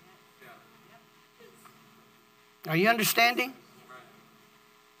 Are you understanding?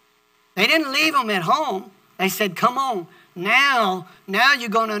 They didn't leave them at home. They said, come on, now you're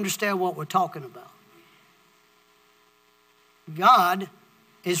going to understand what we're talking about. God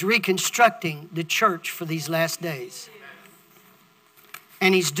is reconstructing the church for these last days.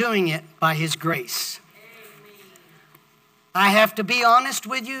 And he's doing it by his grace. I have to be honest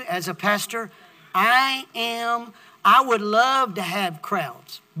with you as a pastor. I would love to have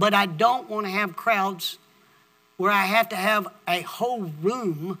crowds, but I don't want to have crowds where I have to have a whole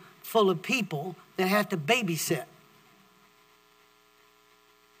room full of people that have to babysit.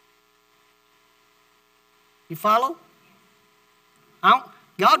 You follow?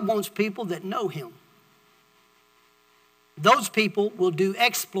 God wants people that know him. Those people will do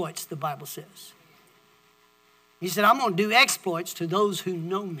exploits, the Bible says. He said, I'm going to do exploits to those who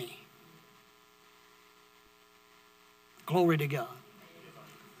know me. Glory to God.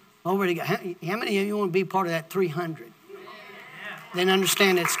 Glory to God. How many of you want to be part of that 300? Then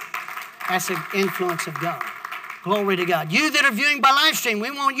understand that's an influence of God. Glory to God. You that are viewing by live stream, we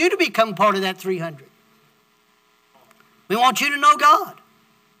want you to become part of that 300. We want you to know God.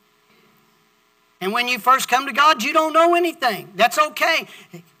 And when you first come to God, you don't know anything. That's okay.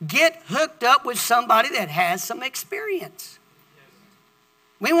 Get hooked up with somebody that has some experience.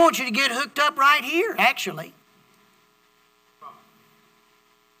 We want you to get hooked up right here, actually.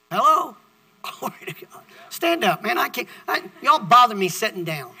 Hello? Glory to God. Stand up, man. Y'all bother me sitting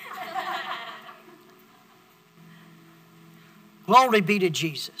down. Glory be to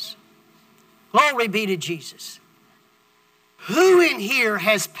Jesus. Glory be to Jesus. Who in here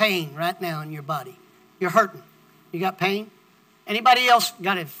has pain right now in your body? You're hurting. You got pain? Anybody else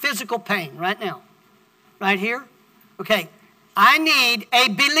got a physical pain right now? Right here? Okay, I need a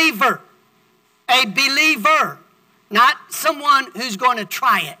believer. A believer, not someone who's going to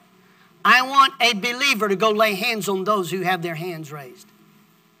try it. I want a believer to go lay hands on those who have their hands raised.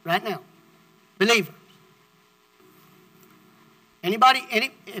 Right now. Believer. Anybody,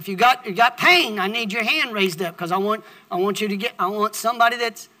 if you got pain, I need your hand raised up because I want somebody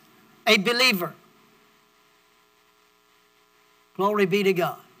that's a believer. Glory be to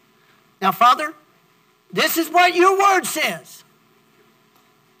God. Now, Father, this is what your word says.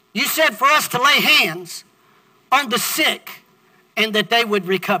 You said for us to lay hands on the sick and that they would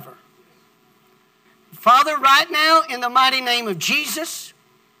recover. Father, right now, in the mighty name of Jesus,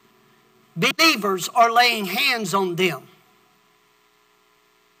 believers are laying hands on them.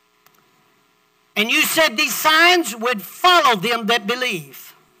 And you said these signs would follow them that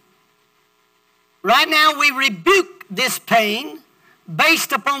believe. Right now, we rebuke this pain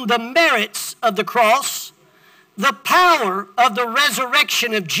based upon the merits of the cross, the power of the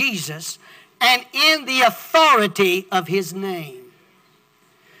resurrection of Jesus, and in the authority of his name.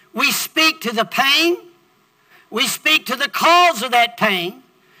 We speak to the pain. We speak to the cause of that pain.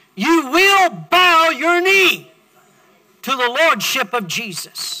 You will bow your knee to the lordship of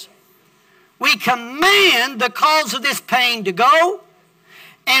Jesus. We command the cause of this pain to go,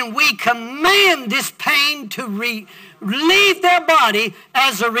 and we command this pain to leave their body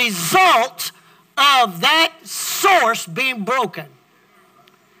as a result of that source being broken.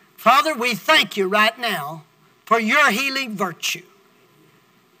 Father, we thank you right now for your healing virtue.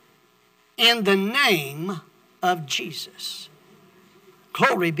 In the name of Jesus.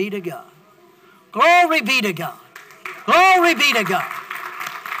 Glory be to God. Glory be to God. Glory be to God.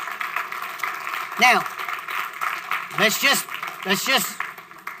 Now, let's just,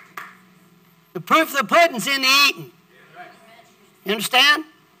 the proof of the pudding's in the eating. You understand?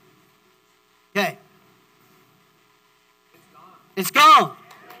 Okay. It's gone.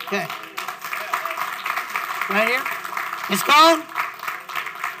 Okay. Right here? It's gone?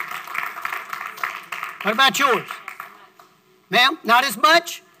 What about yours? Ma'am, not as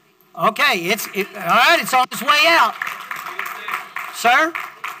much? Okay, all right, it's on its way out. Sir?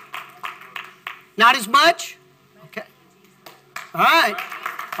 Not as much? Okay. All right.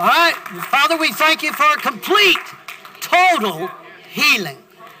 All right. Father, we thank you for a complete, total healing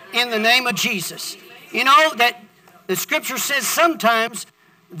in the name of Jesus. You know that the scripture says sometimes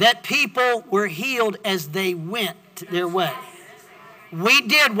that people were healed as they went their way. We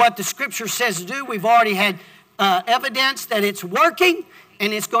did what the scripture says to do. We've already had evidence that it's working,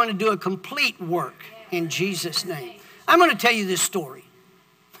 and it's going to do a complete work in Jesus' name. I'm going to tell you this story.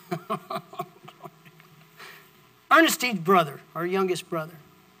 Ernestine's brother, our youngest brother,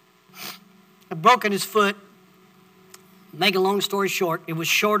 had broken his foot. Make a long story short, it was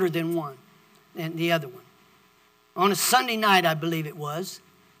shorter than the other one. On a Sunday night, I believe it was,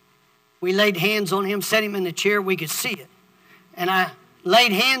 we laid hands on him, set him in the chair, we could see it. And I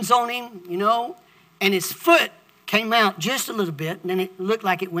laid hands on him, and his foot came out just a little bit, and then it looked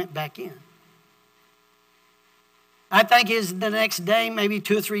like it went back in. I think it was the next day, maybe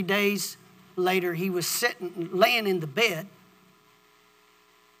 2 or 3 days later, he was laying in the bed,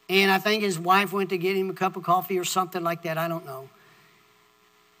 and I think his wife went to get him a cup of coffee or something like that, I don't know.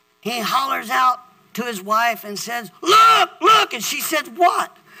 He hollers out to his wife and says, "Look, look," and she says,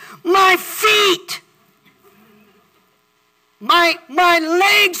 "What?" "My feet. My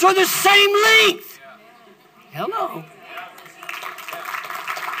legs are the same length." Hello.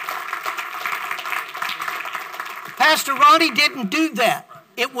 Pastor Ronnie didn't do that.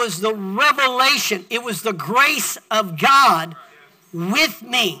 It was the revelation. It was the grace of God with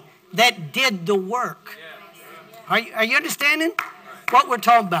me that did the work. Are you understanding what we're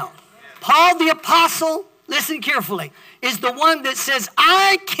talking about? Paul the apostle, listen carefully, is the one that says,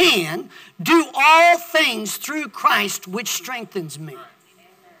 "I can do all things through Christ which strengthens me."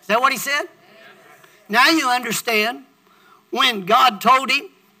 Is that what he said? Now you understand when God told him,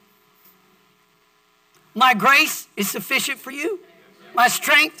 "My grace is sufficient for you. My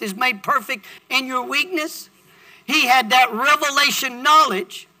strength is made perfect in your weakness." He had that revelation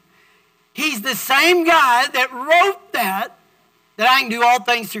knowledge. He's the same guy that wrote that I can do all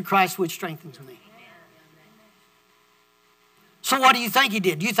things through Christ which strengthens me. So what do you think he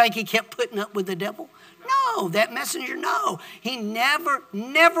did? Do you think he kept putting up with the devil? No, that messenger, no. He never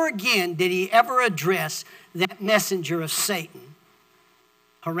again did he ever address that messenger of Satan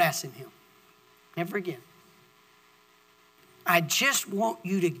harassing him. Never again. I just want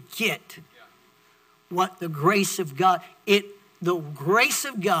you to get what the grace of God, the grace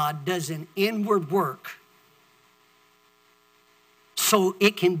of God does an inward work so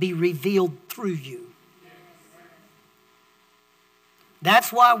it can be revealed through you.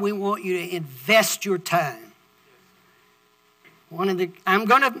 That's why we want you to invest your time. I'm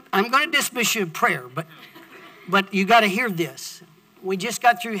gonna dismiss you in prayer, but you got to hear this. We just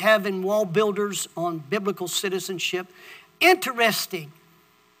got through having wall builders on biblical citizenship. Interesting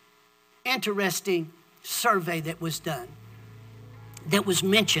survey that was done, that was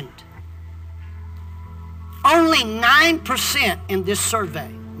mentioned. Only 9% in this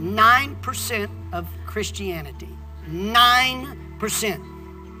survey, 9% of Christianity, 9%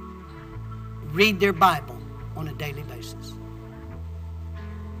 read their Bible on a daily basis.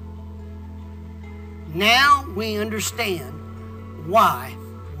 Now we understand why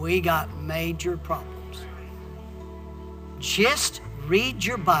we got major problems. Just read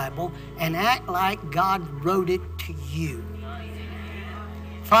your Bible and act like God wrote it to you.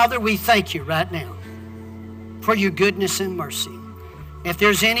 Father, we thank you right now for your goodness and mercy. If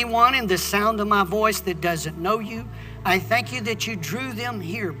there's anyone in the sound of my voice that doesn't know you, I thank you that you drew them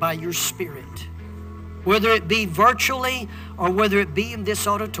here by your Spirit, whether it be virtually or whether it be in this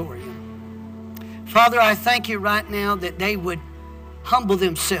auditorium. Father, I thank you right now that they would humble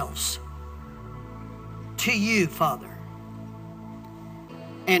themselves to you, Father,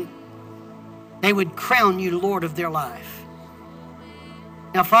 and they would crown you Lord of their life.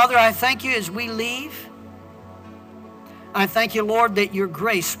 Now, Father, I thank you as we leave. I thank you, Lord, that your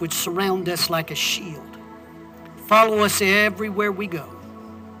grace would surround us like a shield. Follow us everywhere we go.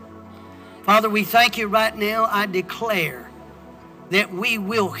 Father, we thank you right now. I declare that we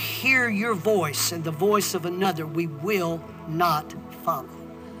will hear your voice, and the voice of another we will not follow.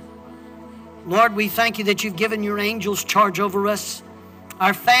 Lord, we thank you that you've given your angels charge over us,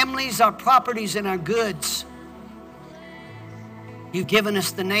 our families, our properties, and our goods. You've given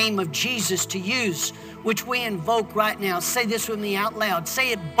us the name of Jesus to use, which we invoke right now. Say this with me out loud.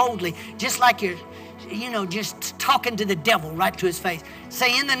 Say it boldly, just like you're, just talking to the devil right to his face.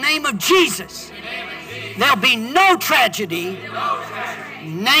 Say, in the name of Jesus, there'll be no tragedy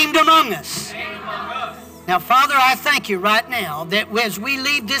named among us. Now, Father, I thank you right now that as we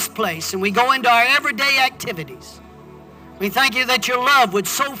leave this place and we go into our everyday activities, we thank you that your love would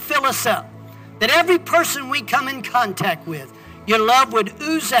so fill us up that every person we come in contact with, your love would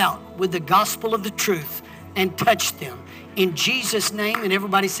ooze out with the gospel of the truth and touch them. In Jesus' name, and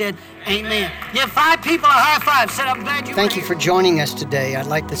everybody said, amen. Give 5 people a high five. Said, I'm glad you were here. Thank you for joining us today. I'd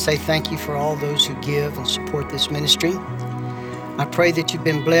like to say thank you for all those who give and support this ministry. I pray that you've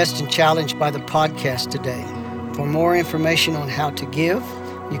been blessed and challenged by the podcast today. For more information on how to give,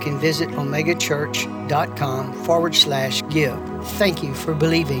 you can visit omegachurch.com/give. Thank you for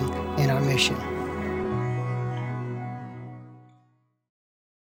believing in our mission.